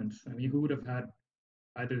international tournaments. I mean, who would have had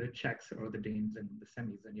either the Czechs or the Danes in the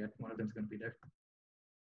semis, and yet one of them's going to be there.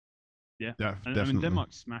 Yeah, definitely. I mean,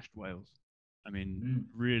 Denmark smashed Wales. I mean, Mm.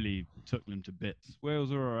 really took them to bits.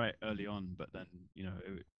 Wales were all right early on, but then, you know,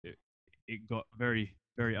 it got very,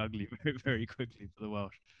 very ugly very, very quickly for the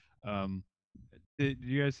Welsh. Did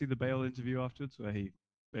you guys see the Bale interview afterwards where he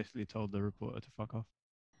basically told the reporter to fuck off?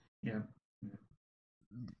 Yeah.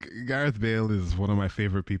 Gareth Bale is one of my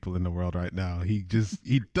favorite people in the world right now. He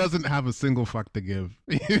doesn't have a single fuck to give.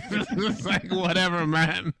 It's like, whatever,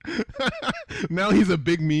 man. Now he's a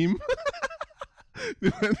big meme.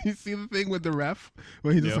 When you see the thing with the ref,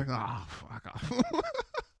 where he's just like, oh, fuck off.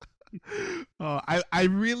 I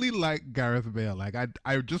really like Gareth Bale. Like,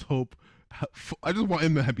 I just hope, I just want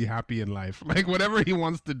him to be happy in life. Like, whatever he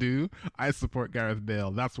wants to do, I support Gareth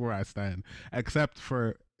Bale. That's where I stand. Except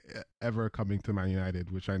for ever coming to Man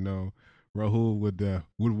United, which I know Rahul would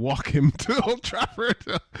walk him to Old Trafford,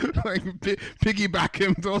 like piggyback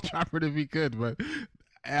him to Old Trafford if he could. But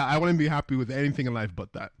I wouldn't be happy with anything in life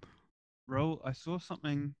but that. Raul, I saw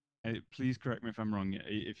something. Please correct me if I'm wrong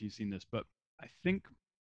if you've seen this, but I think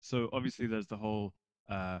so. Obviously, there's the whole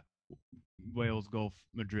Wales, Golf,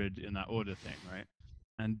 Madrid in that order thing, right?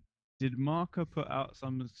 And did Marca put out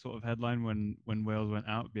some sort of headline when Wales went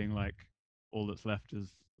out, being like, all that's left is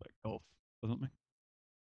like golf or something?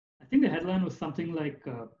 I think the headline was something like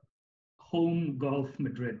home golf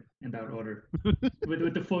Madrid in that order,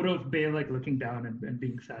 with the photo of Bale like looking down and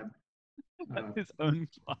being sad. His own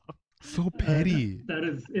club. So petty. That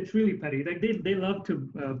is, it's really petty. Like they love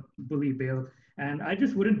to bully Bale, and I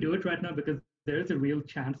just wouldn't do it right now because there is a real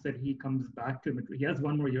chance that he comes back to Madrid. He has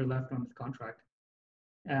one more year left on his contract,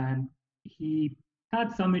 and he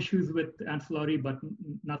had some issues with Ancelotti, but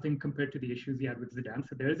nothing compared to the issues he had with Zidane.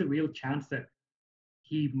 So there is a real chance that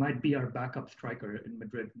he might be our backup striker in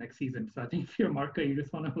Madrid next season. So I think if you're Marca, you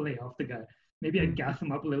just want to lay off the guy. Maybe I gas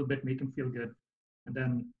him up a little bit, make him feel good, and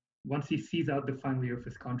then once he sees out the final year of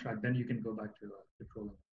his contract, then you can go back to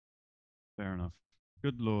trolling. Fair enough.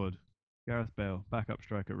 Good lord. Gareth Bale, backup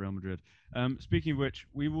striker at Real Madrid. Speaking of which,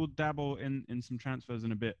 we will dabble in some transfers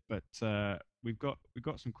in a bit, but we've got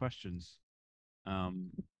some questions.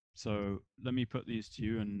 So let me put these to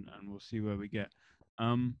you, and we'll see where we get.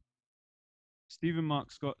 Stephen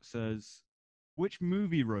Mark Scott says, which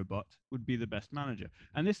movie robot would be the best manager?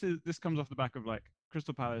 And this comes off the back of like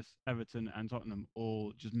Crystal Palace, Everton, and Tottenham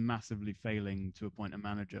all just massively failing to appoint a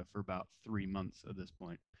manager for about 3 months at this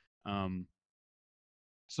point.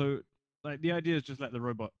 So like the idea is just let the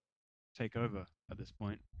robot take over at this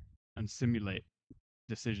point and simulate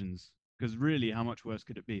decisions. Because really, how much worse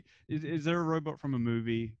could it be? Is there a robot from a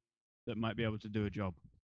movie that might be able to do a job?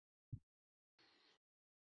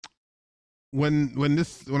 When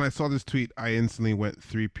I saw this tweet, I instantly went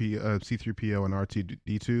C3PO and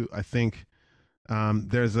R2D2. I think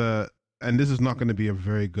there's a, and this is not going to be a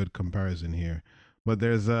very good comparison here, but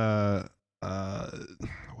there's a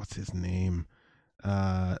what's his name,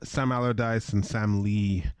 Sam Allardyce and Sam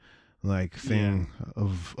Lee, like thing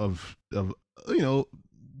of you know,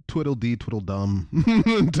 twiddle-dee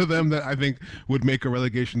twiddle-dum to them that I think would make a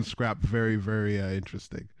relegation scrap very, very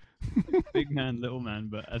interesting. Big man, little man,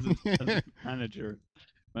 but as a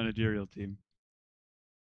managerial team.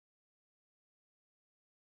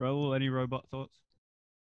 Raul, any robot thoughts?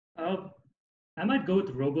 I might go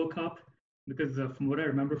with RoboCop because from what I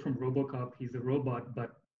remember from RoboCop, he's a robot,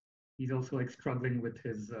 but he's also like struggling with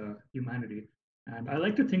his humanity. And I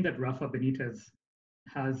like to think that Rafa Benitez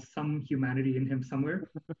has some humanity in him somewhere.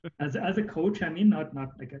 As a coach, I mean, not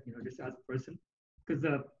like just as a person, because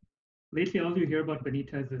lately all you hear about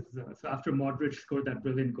Benitez is so after Modric scored that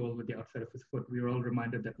brilliant goal with the outside of his foot, we were all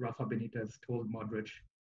reminded that Rafa Benitez told Modric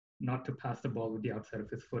not to pass the ball with the outside of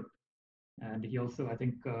his foot, and he also, I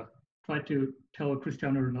think, tried to tell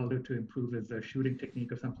Cristiano Ronaldo to improve his shooting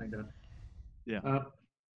technique or something like that. Yeah.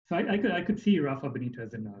 So I could see Rafa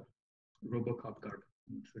Benitez in a RoboCop garb.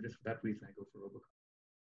 So just for that reason, I go for RoboCop.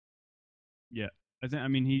 Yeah, I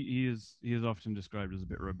mean he is often described as a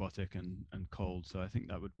bit robotic and cold, so I think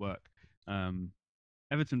that would work.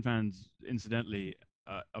 Everton fans, incidentally,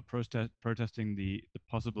 are protesting the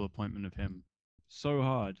possible appointment of him so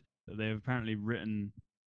hard that they have apparently written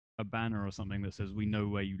a banner or something that says "We know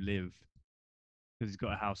where you live," because he's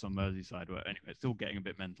got a house on Merseyside. Where anyway, it's still getting a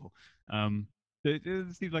bit mental.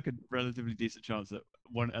 It seems like a relatively decent chance that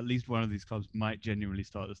at least one of these clubs might genuinely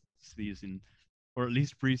start the season, or at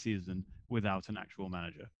least preseason, without an actual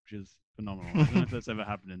manager, which is phenomenal. I don't know if that's ever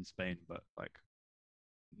happened in Spain, but like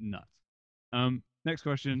nuts. Next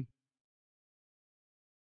question.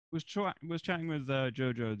 Was chatting with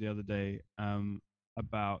Jojo the other day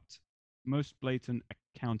about most blatant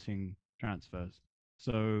accounting transfers.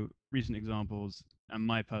 So recent examples, and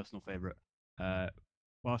my personal favorite,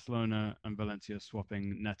 Barcelona and Valencia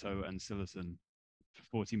swapping Neto and Cillessen for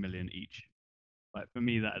 40 million each. Like for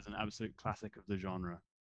me, that is an absolute classic of the genre.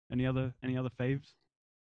 Any other faves?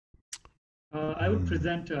 I would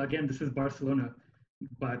present again. This is Barcelona,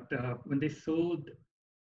 but when they sold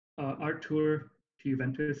Artur to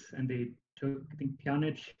Juventus and they took, I think,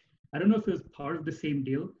 Pjanic. I don't know if it was part of the same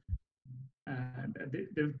deal. And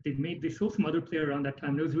they sold some other player around that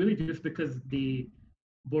time. It was really just because the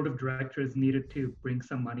board of directors needed to bring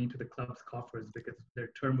some money into the club's coffers because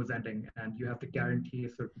their term was ending, and you have to guarantee a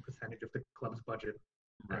certain percentage of the club's budget.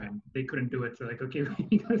 Right. And they couldn't do it, so like, okay,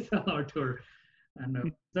 we gotta sell Artur.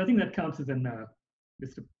 And so I think that counts as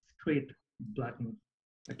just a straight blatant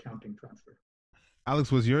accounting transfer.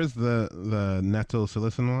 Alex, was yours the Neto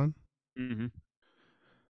Cillessen one? Mm-hmm.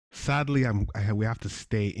 Sadly, we have to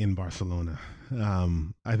stay in Barcelona.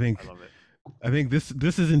 I think I love it. I think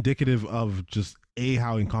this is indicative of just A,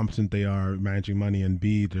 how incompetent they are managing money, and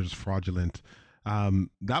B, they're just fraudulent.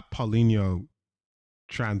 That Paulinho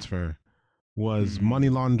transfer was money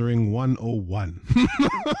laundering 101.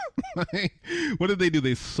 Like, what did they do?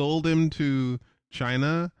 They sold him to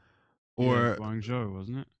China, or Guangzhou,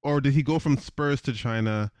 wasn't it? Or did he go from Spurs to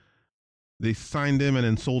China? They signed him and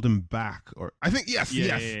then sold him back, or I think yes.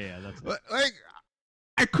 Yeah, that's it. Like,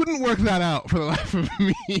 I couldn't work that out for the life of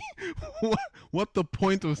me. what the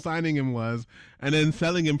point of signing him was, and then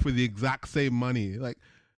selling him for the exact same money. Like,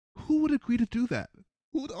 who would agree to do that?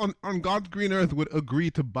 Who on God's green earth would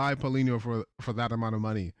agree to buy Paulinho for that amount of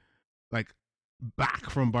money? Like, back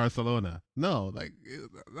from Barcelona? No, like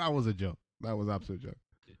that was a joke. That was absolute joke.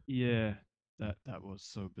 Yeah, that was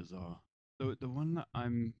so bizarre. The one that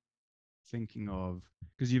I'm thinking of,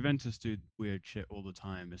 because Juventus do weird shit all the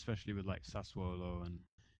time, especially with like Sassuolo, and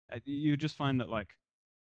you just find that like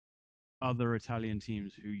other Italian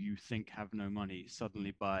teams who you think have no money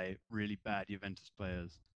suddenly buy really bad Juventus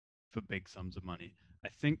players for big sums of money. I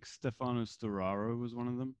think Stefano Sturaro was one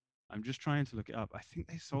of them. I'm just trying to look it up. I think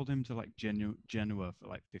they sold him to like Genoa for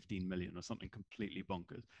like 15 million or something completely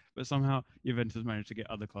bonkers. But somehow Juventus managed to get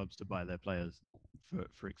other clubs to buy their players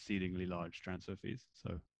for exceedingly large transfer fees.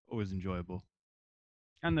 So always enjoyable.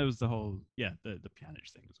 And there was the whole, the Pjanic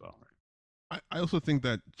thing as well, right? I also think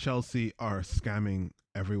that Chelsea are scamming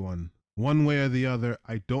everyone one way or the other.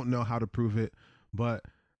 I don't know how to prove it, but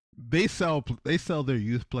they sell their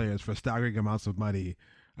youth players for staggering amounts of money,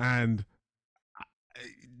 and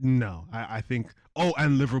I think. Oh,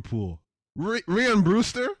 and Liverpool, Ryan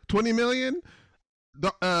Brewster, 20 million,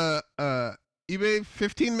 eBay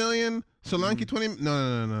 15 million, Solanke 20.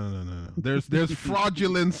 No. There's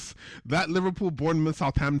fraudulence. That Liverpool, Bournemouth,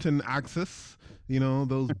 Southampton axis. You know,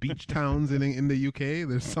 those beach towns in the UK.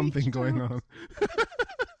 There's something going on.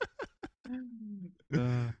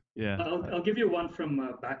 Yeah. I'll give you one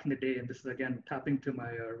from back in the day, and this is again tapping to my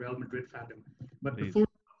Real Madrid fandom. But Please. Before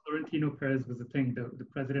Florentino Perez was a thing, the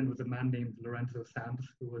president was a man named Lorenzo Sanz,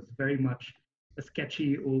 who was very much a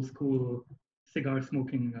sketchy, old school, cigar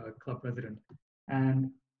smoking club president.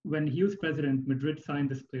 And when he was president, Madrid signed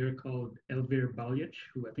this player called Elvir Baljic,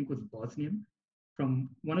 who I think was Bosnian, from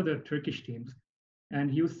one of the Turkish teams. And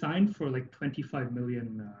he was signed for like 25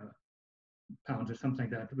 million pounds or something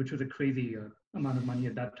like that, which was a crazy amount of money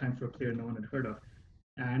at that time for a player no one had heard of.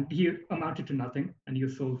 And he amounted to nothing, and he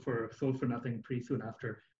was sold for nothing pretty soon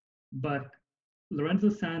after. But Lorenzo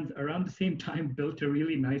Sanz, around the same time, built a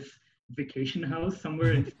really nice vacation house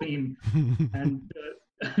somewhere in Spain, and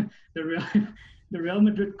the Real, the Real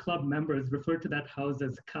Madrid club members refer to that house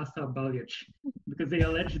as Casa Ballich because they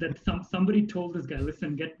allege that somebody told this guy,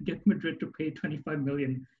 listen, get Madrid to pay 25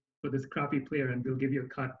 million for this crappy player, and we'll give you a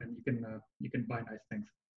cut, and you can buy nice things.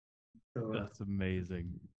 So That's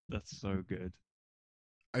amazing. That's so good.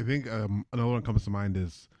 I think another one comes to mind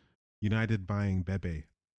is United buying Bebe.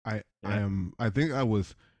 I think I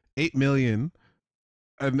was 8 million,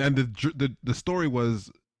 and the story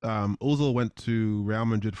was Ozil went to Real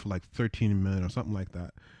Madrid for like 13 million or something like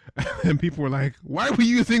that, and people were like, "Why are we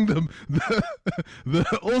using the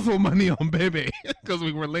Ozil money on Bebe?" Because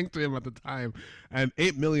we were linked to him at the time, and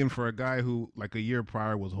 8 million for a guy who like a year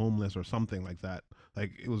prior was homeless or something like that.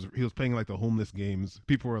 Like he was playing like the homeless games.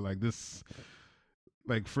 People were like, "This,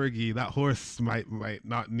 like Fergie, that horse might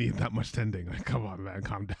not need that much tending." Like, come on, man,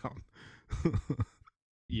 calm down.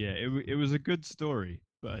 Yeah, it was a good story,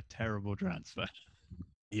 but a terrible transfer.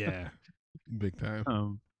 Yeah, big time.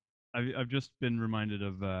 I've just been reminded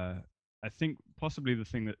of I think possibly the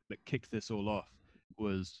thing that kicked this all off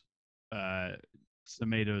was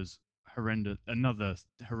Semedo's another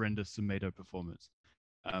horrendous Semedo performance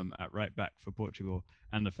at right back for Portugal,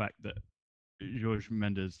 and the fact that Jorge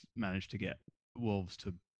Mendes managed to get Wolves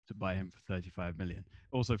to buy him for 35 million.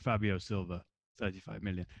 Also Fabio Silva, 35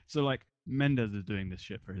 million. So like Mendes is doing this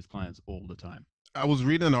shit for his clients all the time. I was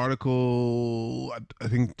reading an article, I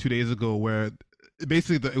think 2 days ago, where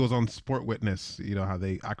basically it was on Sport Witness, you know, how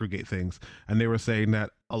they aggregate things. And they were saying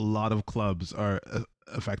that a lot of clubs are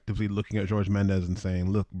effectively looking at Jorge Mendes and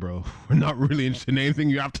saying, look, bro, we're not really interested in anything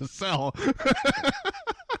you have to sell.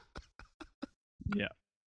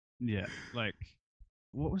 Yeah. Like,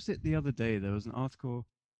 what was it the other day? There was an article,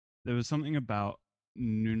 there was something about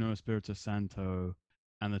Nuno Espirito Santo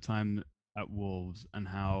and the time at Wolves and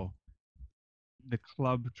how the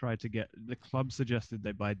club suggested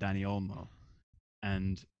they buy Dani Olmo,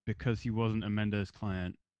 and because he wasn't a Mendes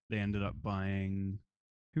client, they ended up buying,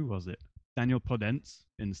 who was it? Daniel Podence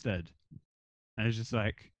instead. And it's just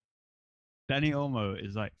like, Dani Olmo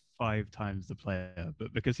is like 5 times the player,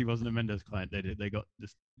 but because he wasn't a Mendes client, they got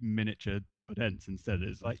this miniature Podence instead.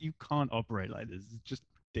 It's like, you can't operate like this. It's just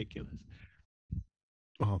ridiculous.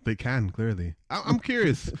 Oh, they can, clearly. I'm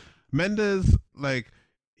curious. Mendes, like,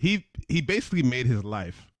 he basically made his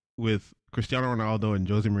life with Cristiano Ronaldo and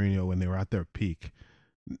Jose Mourinho when they were at their peak.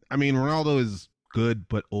 I mean, Ronaldo is good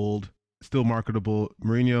but old, still marketable.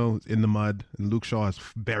 Mourinho is in the mud, and Luke Shaw has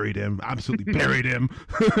buried him, absolutely buried him.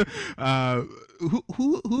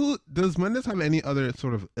 Who does Mendes have any other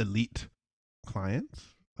sort of elite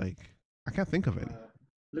clients? Like, I can't think of any.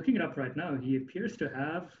 Looking it up right now, he appears to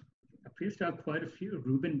have quite a few.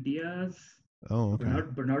 Ruben Diaz, Oh, okay.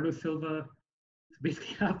 Bernardo Silva.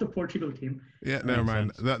 Basically half the Portugal team. Yeah, never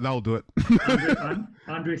mind. That'll do it.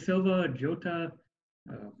 Andre Silva, Jota,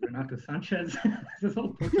 Renato Sanchez. This is all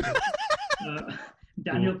Portugal.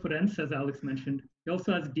 Daniel Podence, as Alex mentioned. He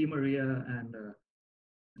also has Di Maria and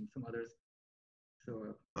some others.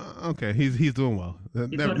 So okay, he's doing well.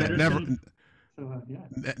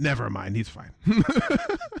 Never mind. He's fine.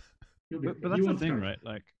 But that's the thing, right?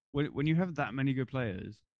 Like when you have that many good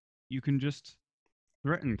players, you can just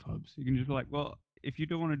threaten clubs. You can just be like, well, if you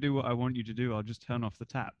don't want to do what I want you to do, I'll just turn off the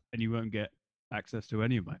tap and you won't get access to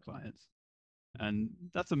any of my clients. And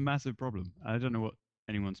that's a massive problem. I don't know what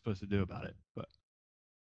anyone's supposed to do about it, but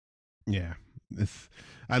yeah,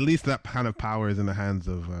 at least that kind of power is in the hands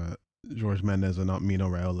of Jorge Mendes and not Mino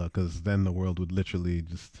Raiola, because then the world would literally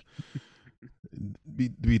just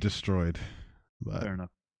be destroyed. But fair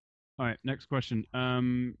enough. All right, next question.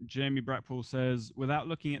 Jamie Brackpool says, without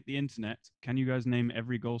looking at the internet, can you guys name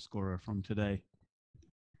every goal scorer from today?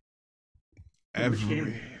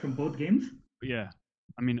 From both games? Yeah.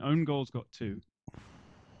 I mean, own goals got 2.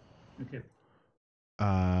 Okay.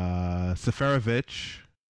 Seferovic.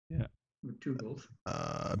 Yeah. With 2 goals.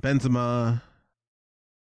 Benzema.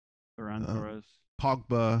 Ferran Torres.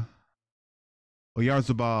 Pogba.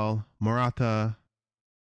 Oyarzabal. Morata.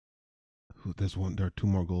 There are 2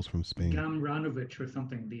 more goals from Spain. Gamranovic or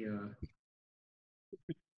something.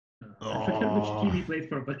 I forget which team he plays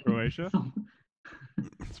for, but Croatia.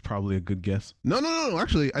 It's probably a good guess. No.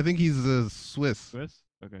 Actually, I think he's Swiss. Swiss?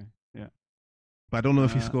 Okay, yeah. But I don't know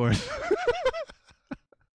if he scored.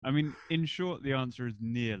 I mean, in short, the answer is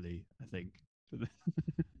nearly, I think. I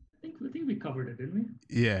think we covered it, didn't we?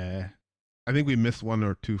 Yeah. I think we missed 1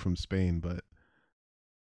 or 2 from Spain, but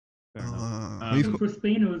for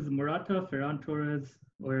Spain, it was Morata, Ferran Torres,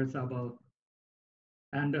 Oyarzabal,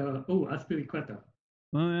 and Azpilicueta.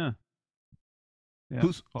 Oh yeah.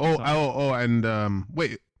 Who's and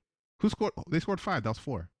wait, who scored? They scored 5. That was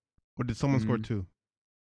 4. Or did someone score Mm. 2?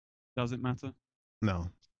 Does it matter?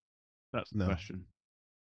 No. That's the No. question.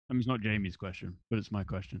 I mean, it's not Jamie's question, but it's my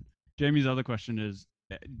question. Jamie's other question is,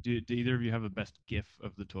 do either of you have a best GIF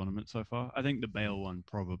of the tournament so far? I think the Bale one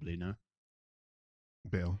probably, no?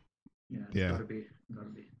 Bale. Yeah, it's Yeah. gotta be.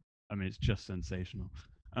 I mean, it's just sensational.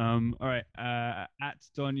 All right. At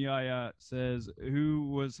Donyaya says, who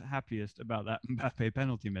was happiest about that Mbappe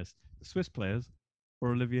penalty miss? The Swiss players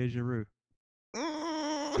or Olivier Giroud?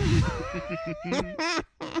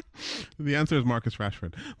 The answer is Marcus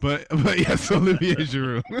Rashford. But yes, Olivier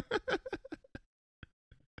Giroud.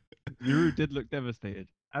 Giroud did look devastated.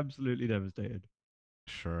 Absolutely devastated.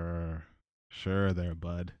 Sure there,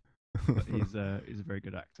 bud. But he's a very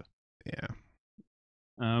good actor. Yeah.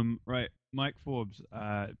 Right, Mike Forbes.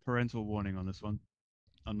 Parental warning on this one.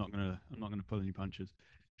 I'm not gonna pull any punches.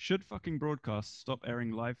 Should fucking broadcasts stop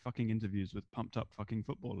airing live fucking interviews with pumped up fucking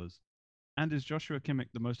footballers? And is Joshua Kimmich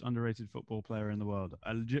the most underrated football player in the world?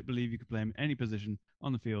 I legit believe you could play him any position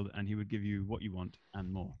on the field and he would give you what you want and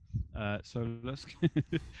more. So let's.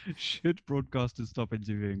 Should broadcasters stop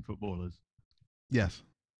interviewing footballers? Yes.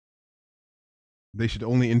 They should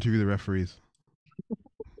only interview the referees.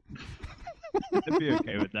 I'd be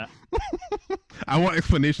okay with that. I want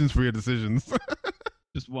explanations for your decisions.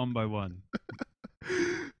 Just one by one.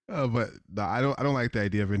 But no, I don't like the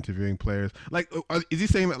idea of interviewing players. Like, is he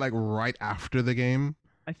saying that like right after the game?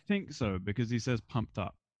 I think so because he says pumped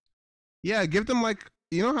up. Yeah, give them like,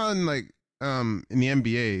 you know how in like in the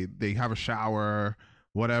NBA they have a shower,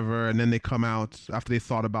 whatever, and then they come out after they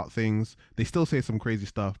thought about things. They still say some crazy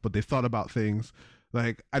stuff, but they thought about things.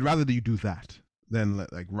 Like, I'd rather that you do that than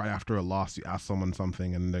like right after a loss you ask someone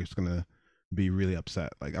something and they're just gonna be really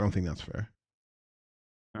upset. Like, I don't think that's fair.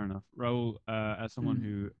 Fair enough. Raul, as someone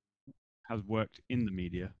who has worked in the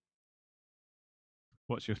media,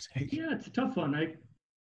 what's your take? Yeah, it's a tough one. I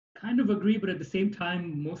kind of agree, but at the same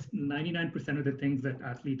time, 99% of the things that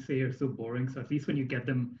athletes say are so boring. So at least when you get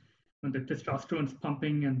them, when the testosterone's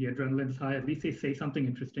pumping and the adrenaline's high, at least they say something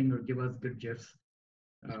interesting or give us good gifs.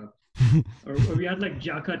 Or we had like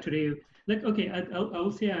Xhaka today. Like, okay, I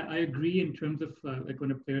will say I agree in terms of like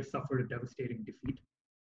when a player suffered a devastating defeat.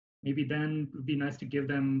 Maybe then it would be nice to give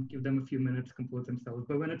them a few minutes, compose themselves.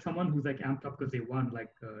 But when it's someone who's like amped up because they won,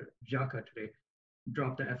 like Xhaka today,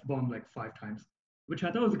 dropped the F-bomb like 5 times, which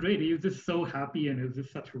I thought was great. He was just so happy and it was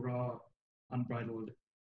just such raw, unbridled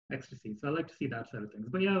ecstasy. So I like to see that side of things.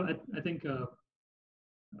 But yeah, I think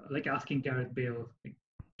like asking Gareth Bale like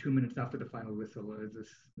 2 minutes after the final whistle, is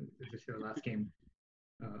this your last game?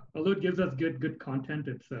 Although it gives us good content,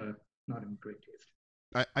 it's not in great taste.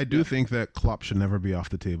 I do think that Klopp should never be off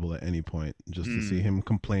the table at any point. Just to see him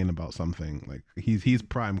complain about something, like he's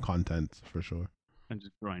prime content for sure. And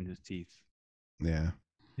just grind his teeth. Yeah.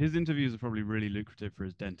 His interviews are probably really lucrative for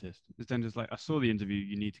his dentist. His dentist's like, I saw the interview,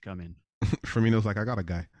 you need to come in. Firmino's like, I got a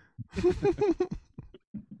guy.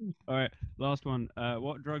 All right, last one.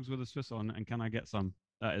 What drugs were the Swiss on, and can I get some?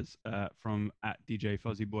 That is from at DJ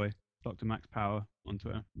Fuzzy Boy, Dr. Max Power on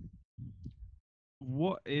Twitter.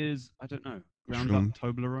 What is, I don't know, ground up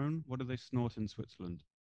Toblerone? What do they snort in Switzerland?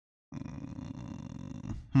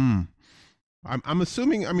 I'm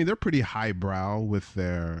assuming, I mean, they're pretty highbrow with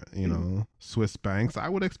their, Swiss banks. I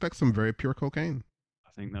would expect some very pure cocaine.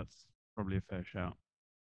 I think that's probably a fair shout.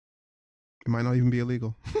 It might not even be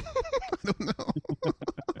illegal. I don't know.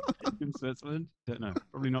 In Switzerland? Don't know.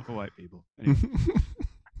 Probably not for white people. Anyway.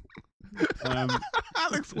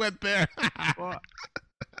 Alex went there. What?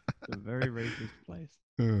 It's a very racist place.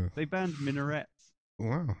 They banned minarets.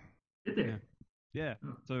 Wow. Did they? Yeah.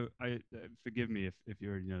 So forgive me if you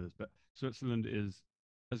already know this, but Switzerland is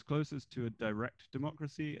as close as to a direct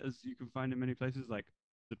democracy as you can find in many places. Like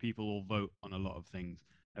the people all vote on a lot of things,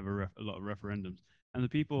 have a lot of referendums, and the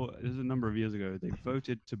people. This is a number of years ago. They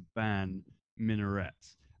voted to ban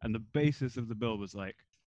minarets, and the basis of the bill was like,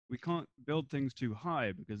 we can't build things too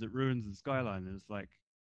high because it ruins the skyline. And it's like,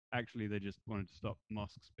 actually, they just wanted to stop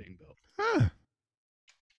mosques being built. Huh.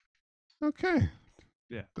 Okay.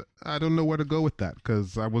 Yeah. I don't know where to go with that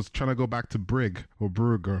because I was trying to go back to Brig or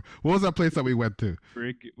Brugge or what was that place that we went to?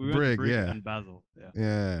 Brig. We went to Brig, yeah. And Basel. Yeah.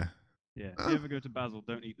 Yeah. Yeah. If you ever go to Basel,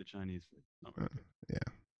 don't eat the Chinese food. Not very good.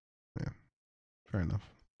 Yeah. Fair enough.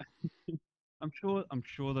 I'm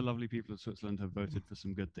sure the lovely people of Switzerland have voted for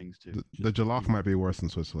some good things too. The jollof might be worse in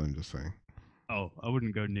Switzerland, just saying. Oh, I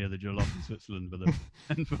wouldn't go near the jollof in Switzerland with a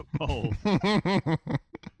 10-foot pole.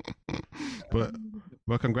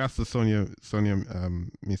 But congrats to Sonia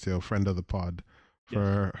Misio, friend of the pod,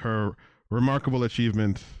 for her remarkable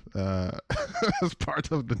achievement as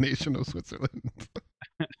part of the nation of Switzerland.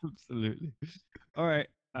 Absolutely. All right,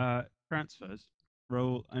 transfers.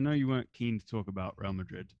 Raul, I know you weren't keen to talk about Real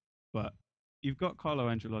Madrid, but you've got Carlo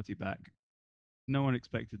Ancelotti back. No one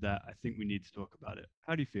expected that. I think we need to talk about it.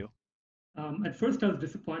 How do you feel? At first, I was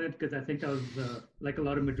disappointed because I think I was like a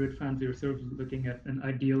lot of Madrid fans. We were sort of looking at an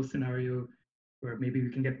ideal scenario where maybe we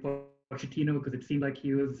can get Pochettino because it seemed like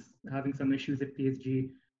he was having some issues at PSG,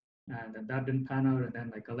 and that didn't pan out. And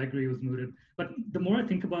then like Allegri was mooted. But the more I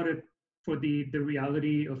think about it, for the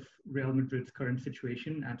reality of Real Madrid's current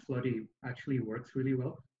situation, Ancelotti actually works really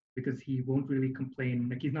well because he won't really complain.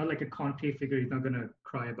 Like he's not like a Conte figure. He's not going to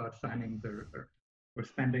cry about signings or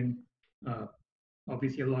spending. Uh,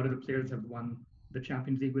 Obviously, a lot of the players have won the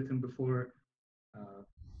Champions League with him before. Uh,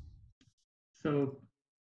 so,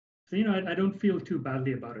 I don't feel too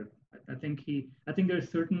badly about it. I think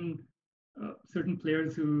there's certain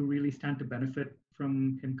players who really stand to benefit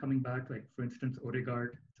from him coming back. Like for instance,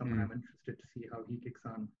 Odegaard, someone I'm interested to see how he kicks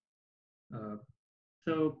on. Uh,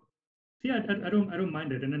 so, yeah, I don't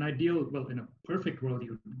mind it. In an ideal, well, in a perfect world,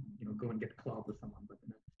 you go and get Klopp or someone, but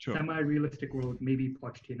in a Sure. semi-realistic world, maybe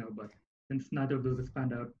Pochettino. But since neither of those has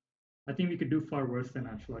panned out, I think we could do far worse than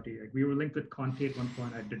Ancelotti. Like we were linked with Conte at one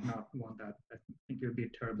point. I did not want that. I think it would be a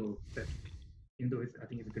terrible fit, even though I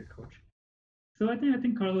think he's a good coach. So I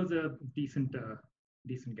think Carlo's a decent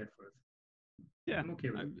get for us. Yeah, I'm okay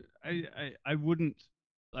with it. I wouldn't,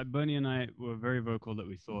 like Bernie and I were very vocal that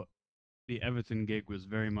we thought the Everton gig was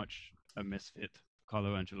very much a misfit for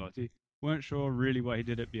Carlo Ancelotti. Weren't sure really why he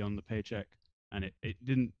did it beyond the paycheck, and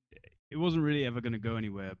it wasn't really ever going to go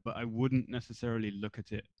anywhere. But I wouldn't necessarily look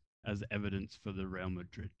at it as evidence for the Real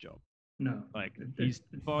Madrid job. No, Like he's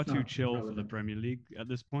far too not chill for the relevant. Premier League at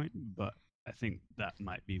this point, but I think that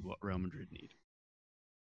might be what Real Madrid need.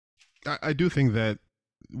 I do think that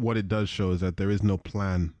what it does show is that there is no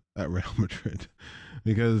plan at Real Madrid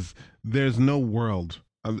because there's no world.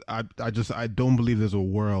 I don't believe there's a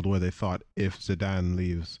world where they thought if Zidane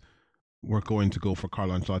leaves, we're going to go for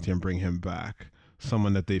Carlo Ancelotti and bring him back.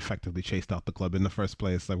 Someone that they effectively chased out the club in the first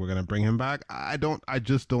place. Like we're going to bring him back. I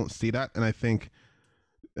just don't see that. And I think,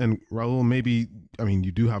 and Raul, maybe, I mean,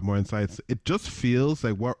 you do have more insights. It just feels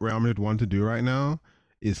like what Real Madrid want to do right now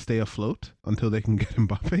is stay afloat until they can get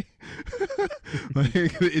Mbappe. Like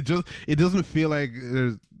it doesn't feel like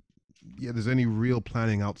there's any real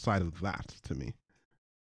planning outside of that to me.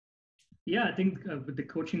 Yeah, I think with the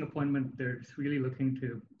coaching appointment, they're just really looking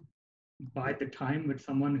to bide the time with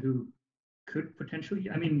someone who could potentially.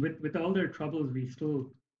 I mean, with all their troubles, we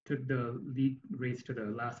still took the league race to the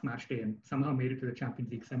last match day and somehow made it to the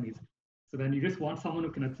Champions League semis. So then you just want someone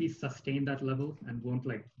who can at least sustain that level and won't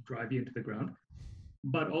like drive you into the ground,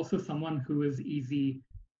 but also someone who is easy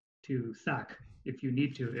to sack if you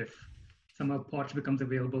need to. If somehow Poch becomes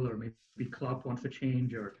available, or maybe Klopp wants to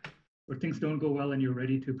change, or things don't go well and you're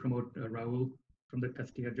ready to promote Raul from the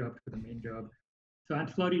Castilla job to the main job. So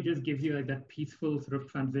Ancelotti just gives you like that peaceful sort of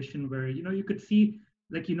transition where you could see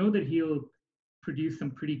like that he'll produce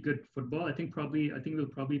some pretty good football. I think we'll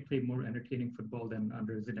probably play more entertaining football than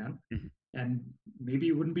under Zidane. Mm-hmm. And maybe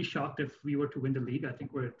you wouldn't be shocked if we were to win the league. I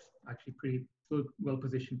think we're actually pretty well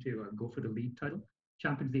positioned to go for the league title.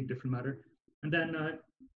 Champions League, different matter. And then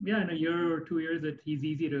in a year or 2 years, he's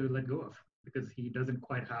easy to let go of because he doesn't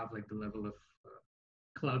quite have like the level of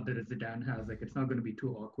clout that Zidane has. Like it's not going to be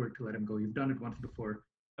too awkward to let him go. You've done it once before.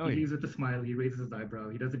 He leaves with a smile. He raises his eyebrow.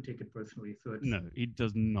 He doesn't take it personally. So it's, no, he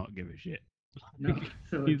does not give a shit. No,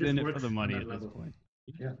 so he's it in it for the money at level. this point.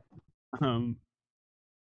 Yeah.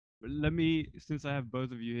 Let me, since I have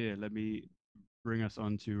both of you here, let me bring us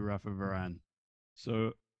on to Rafa Varane.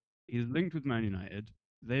 So he's linked with Man United.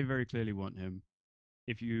 They very clearly want him.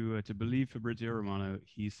 If you were to believe Fabrizio Romano,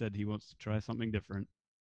 he said he wants to try something different.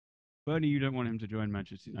 Bernie, you don't want him to join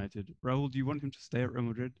Manchester United. Raul, do you want him to stay at Real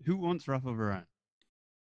Madrid? Who wants Rafa Varane?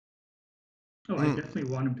 Oh, I definitely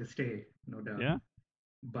want him to stay, no doubt. Yeah?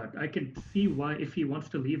 But I can see why, if he wants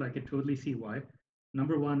to leave, I could totally see why.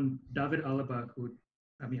 Number one, David Alaba,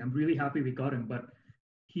 I'm really happy we got him, but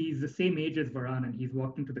he's the same age as Varane and he's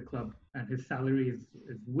walked into the club and his salary is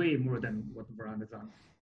way more than what Varane is on.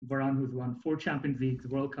 Varane, who's won 4 Champions Leagues,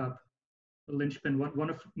 World Cup, linchpin, one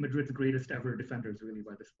of Madrid's greatest ever defenders, really,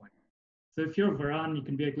 by this point. So if you're Varane, you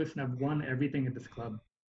can be like, listen, I've won everything at this club.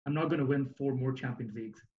 I'm not going to win 4 more Champions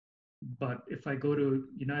Leagues. But if I go to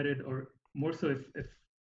United, or more so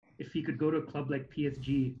if he could go to a club like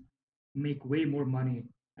PSG, make way more money,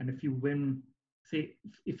 and if you win, say,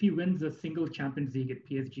 if he wins a single Champions League at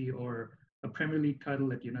PSG or a Premier League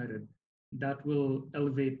title at United, that will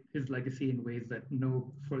elevate his legacy in ways that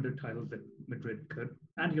no further titles at Madrid could.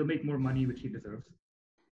 And he'll make more money, which he deserves.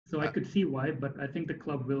 So I could see why, but I think the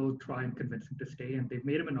club will try and convince him to stay. And they've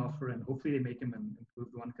made him an offer, and hopefully they make him an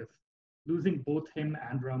improved one, because losing both him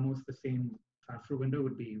and Ramos the same transfer window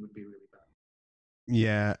would be really bad.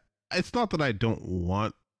 Yeah, it's not that I don't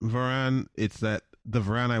want Varane. It's that the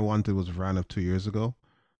Varane I wanted was Varane of 2 years ago.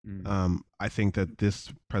 I think that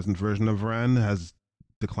this present version of Varane has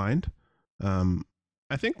declined.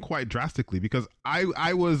 I think quite drastically because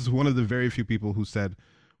I was one of the very few people who said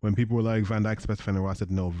when people were like Van Dijk's best defender, well, I said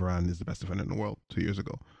no, Varane is the best defender in the world 2 years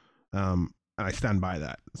ago, and I stand by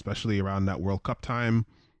that. Especially around that World Cup time,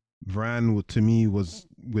 Varane to me was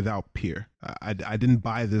without peer. I didn't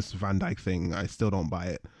buy this Van Dijk thing. I still don't buy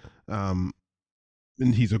it. And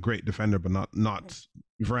he's a great defender, but not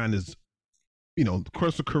Varane is,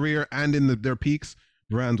 course of career and in their peaks,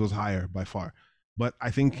 Varane was higher by far. But I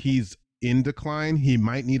think he's in decline. He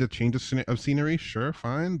might need a change of scenery. Sure,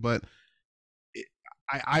 fine, but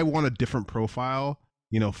I want a different profile.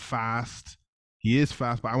 Fast. He is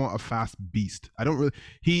fast, but I want a fast beast. I don't really.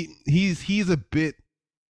 He's a bit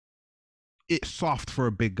soft for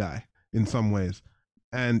a big guy in some ways.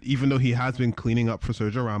 And even though he has been cleaning up for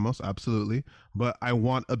Sergio Ramos, absolutely, but I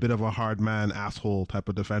want a bit of a hard man, asshole type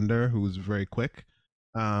of defender who's very quick.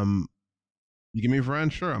 You give me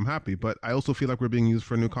Varane, sure, I'm happy, but I also feel like we're being used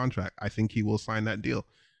for a new contract. I think he will sign that deal.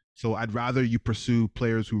 So I'd rather you pursue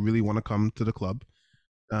players who really want to come to the club.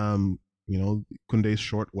 Koundé's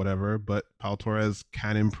short, whatever, but Pau Torres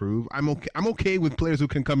can improve. I'm okay with players who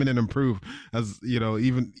can come in and improve, as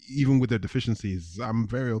even with their deficiencies. I'm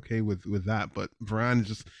very okay with that. But Varane is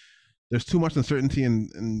just, there's too much uncertainty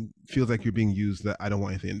and feels like you're being used that I don't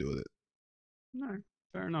want anything to do with it. No,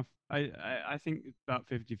 fair enough. I think it's about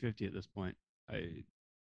 50-50 at this point.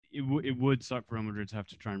 It would suck for Real Madrid to have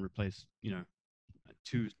to try and replace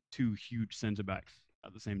two huge centre backs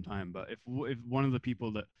at the same time. But if one of the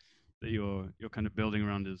people that you're kind of building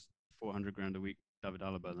around is 400 grand a week, David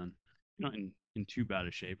Alaba, then you're not in too bad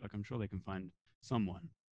a shape. Like, I'm sure they can find someone.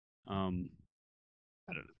 I don't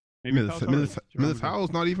know. Maybe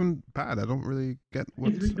Militao's not even bad. I don't really get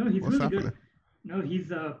what's really happening. Good. No, he's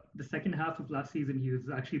the second half of last season. He was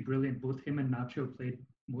actually brilliant. Both him and Nacho played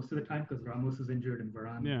most of the time because Ramos was injured and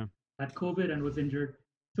Varane had COVID and was injured.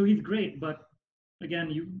 So he's great, but again,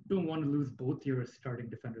 you don't want to lose both your starting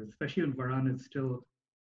defenders, especially when Varane is still.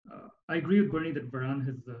 I agree with Bernie that Varane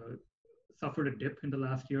has suffered a dip in the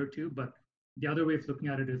last year or two, but the other way of looking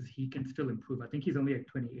at it is he can still improve. I think he's only at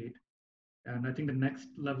 28. And I think the next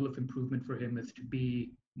level of improvement for him is to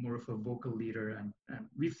be more of a vocal leader. And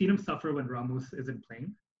we've seen him suffer when Ramos isn't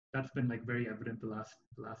playing. That's been like very evident the last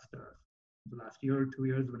year or 2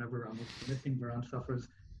 years. Whenever Ramos is missing, Varane suffers.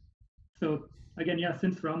 So again,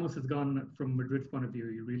 since Ramos has gone, from Madrid's point of view,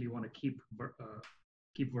 you really want to keep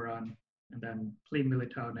Varane and then play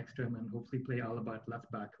Militao next to him and hopefully play Alaba at left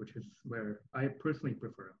back, which is where I personally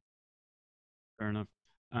prefer him. Fair enough.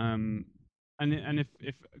 And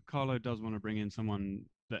if Carlo does want to bring in someone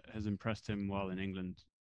that has impressed him while in England,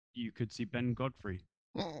 you could see Ben Godfrey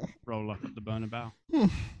roll up at the Bernabeu.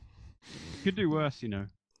 Could do worse, You know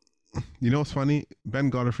what's funny? Ben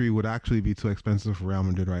Godfrey would actually be too expensive for Real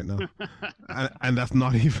Madrid right now, and that's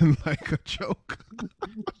not even like a joke.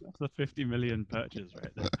 That's a 50 million purchase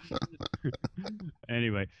right there.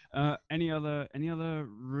 Anyway, any other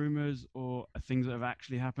rumors or things that have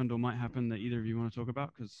actually happened or might happen that either of you want to talk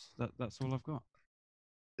about? Because that's all I've got.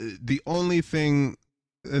 The only thing,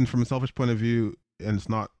 and from a selfish point of view, and it's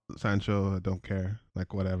not Sancho, I don't care,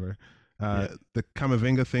 like whatever. The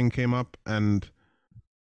Camavinga thing came up, and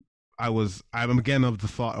I'm again of the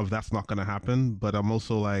thought of that's not going to happen, but I'm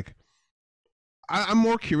also like, I'm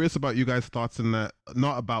more curious about you guys' thoughts in that,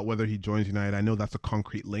 not about whether he joins United. I know that's a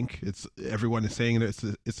concrete link. Everyone is saying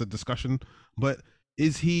that it's a discussion, but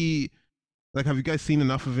is he, like, have you guys seen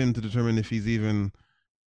enough of him to determine if he's even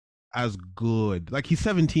as good? Like, he's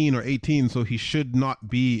 17 or 18, so he should not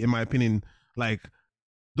be, in my opinion, like,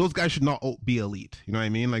 those guys should not be elite. You know what I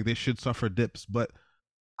mean? Like, they should suffer dips, but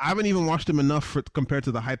I haven't even watched him enough compared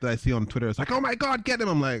to the hype that I see on Twitter. It's like, oh my God, get him.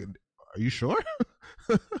 I'm like, are you sure?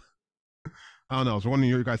 I don't know. I was wondering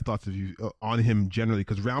your guys' thoughts on him generally,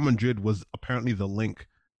 because Real Madrid was apparently the link,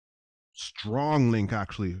 strong link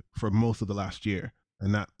actually, for most of the last year,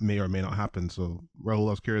 and that may or may not happen. So, Raul,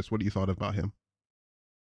 I was curious, what you thought about him?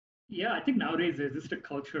 Yeah, I think nowadays there's just a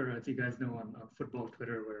culture, as you guys know, on football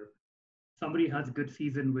Twitter, where somebody has a good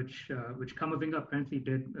season, which Camavinga apparently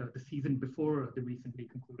did the season before the recently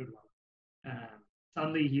concluded one.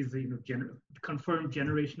 Suddenly he's confirmed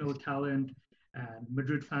generational talent, and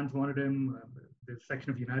Madrid fans wanted him. The section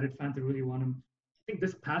of United fans that really want him. I think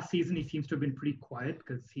this past season he seems to have been pretty quiet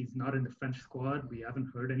because he's not in the French squad. We haven't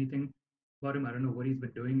heard anything about him. I don't know what he's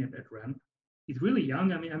been doing at Rennes. He's really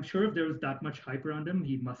young. I mean, I'm sure if there was that much hype around him,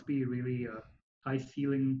 he must be really a high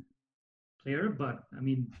ceiling player, but I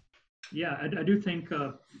mean, yeah, I do think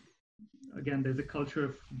again, there's a culture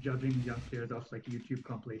of judging young players off like YouTube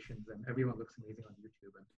compilations, and everyone looks amazing on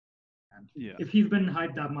YouTube. And Yeah. if he's been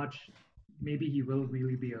hyped that much, maybe he will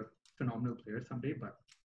really be a phenomenal player someday. But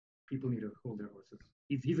people need to hold their horses.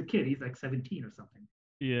 He's a kid. He's like 17 or something.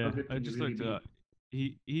 Yeah, good I can you just really looked it up.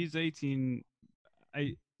 He's 18.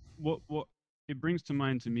 What it brings to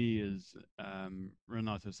mind to me is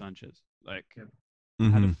Renato Sanchez. Like Yeah.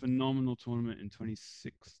 had a phenomenal tournament in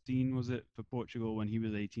 2016, was it, for Portugal when he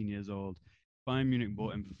was 18 years old. Bayern Munich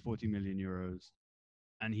bought him for 40 million euros,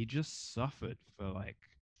 and he just suffered for like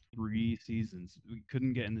 3 seasons. We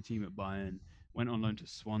couldn't get in the team at Bayern. Went on loan to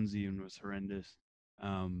Swansea and was horrendous.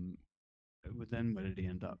 But then where did he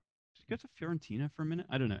end up? Did he go to Fiorentina for a minute?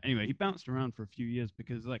 I don't know. Anyway, he bounced around for a few years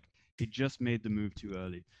because like he just made the move too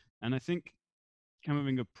early. And I think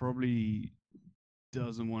Camavinga probably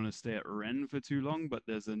doesn't want to stay at Rennes for too long, but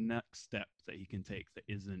there's a next step that he can take that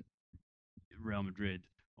isn't Real Madrid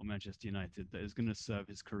or Manchester United that is going to serve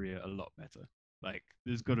his career a lot better. Like,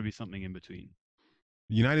 there's got to be something in between.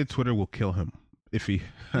 United Twitter will kill him if he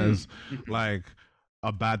has like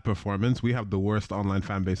a bad performance. We have the worst online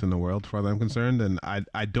fan base in the world, as far as I'm concerned, and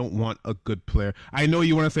I don't want a good player. I know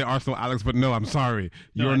you want to say Arsenal, Alex, but no, I'm sorry.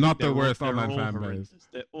 No, You're I not think the worst they're online all fan horrendous. base.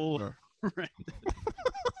 They're all Sure. horrendous.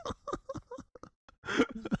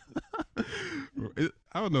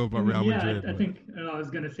 I don't know about Real Madrid. I think I was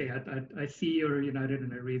gonna say I see you're United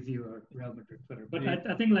and I raise you a Real Madrid Twitter, but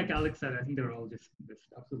I think like Alex said, I think they're all just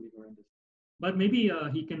absolutely horrendous. But maybe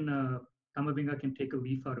he can Camavinga can take a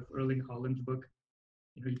leaf out of Erling Haaland's book.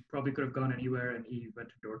 You know, he probably could have gone anywhere, and he went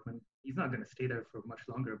to Dortmund. He's not going to stay there for much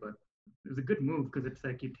longer, but it was a good move because it's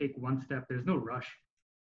like you take one step. There's no rush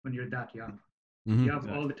when you're that young. Mhm. You have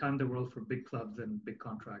all the time in the world for big clubs and big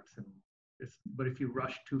contracts, but if you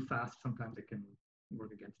rush too fast, sometimes it can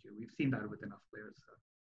work against you. We've seen that with enough players. So.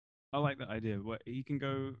 I like that idea. He can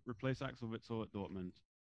go replace Axel Witsel at Dortmund.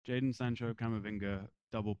 Jadon Sancho, Camavinga,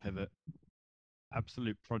 double pivot.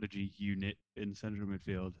 Absolute prodigy unit in central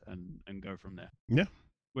midfield and go from there. Yeah.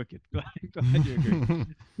 Wicked. Glad you agree.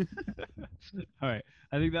 All right.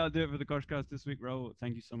 I think that'll do it for the Koshcast this week, Raul.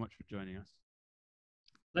 Thank you so much for joining us.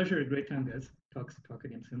 Pleasure. Great time, guys. Talk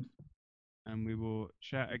again soon. And we will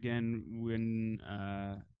chat again when,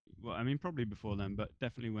 probably before then, but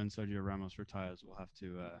definitely when Sergio Ramos retires, we'll have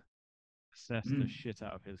to assess the shit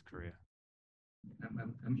out of his career.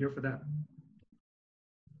 I'm here for that.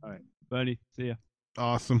 All right. Bernie, see ya.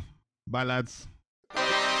 Awesome. Bye, lads.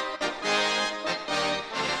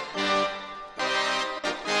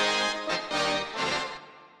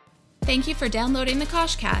 Thank you for downloading the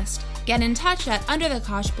Koshcast. Get in touch at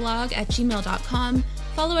underthekoshblog@gmail.com.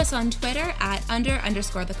 Follow us on Twitter at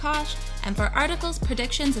 @under_thekosh. And for articles,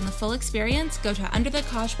 predictions, and the full experience, go to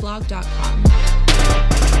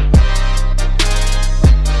underthekoshblog.com.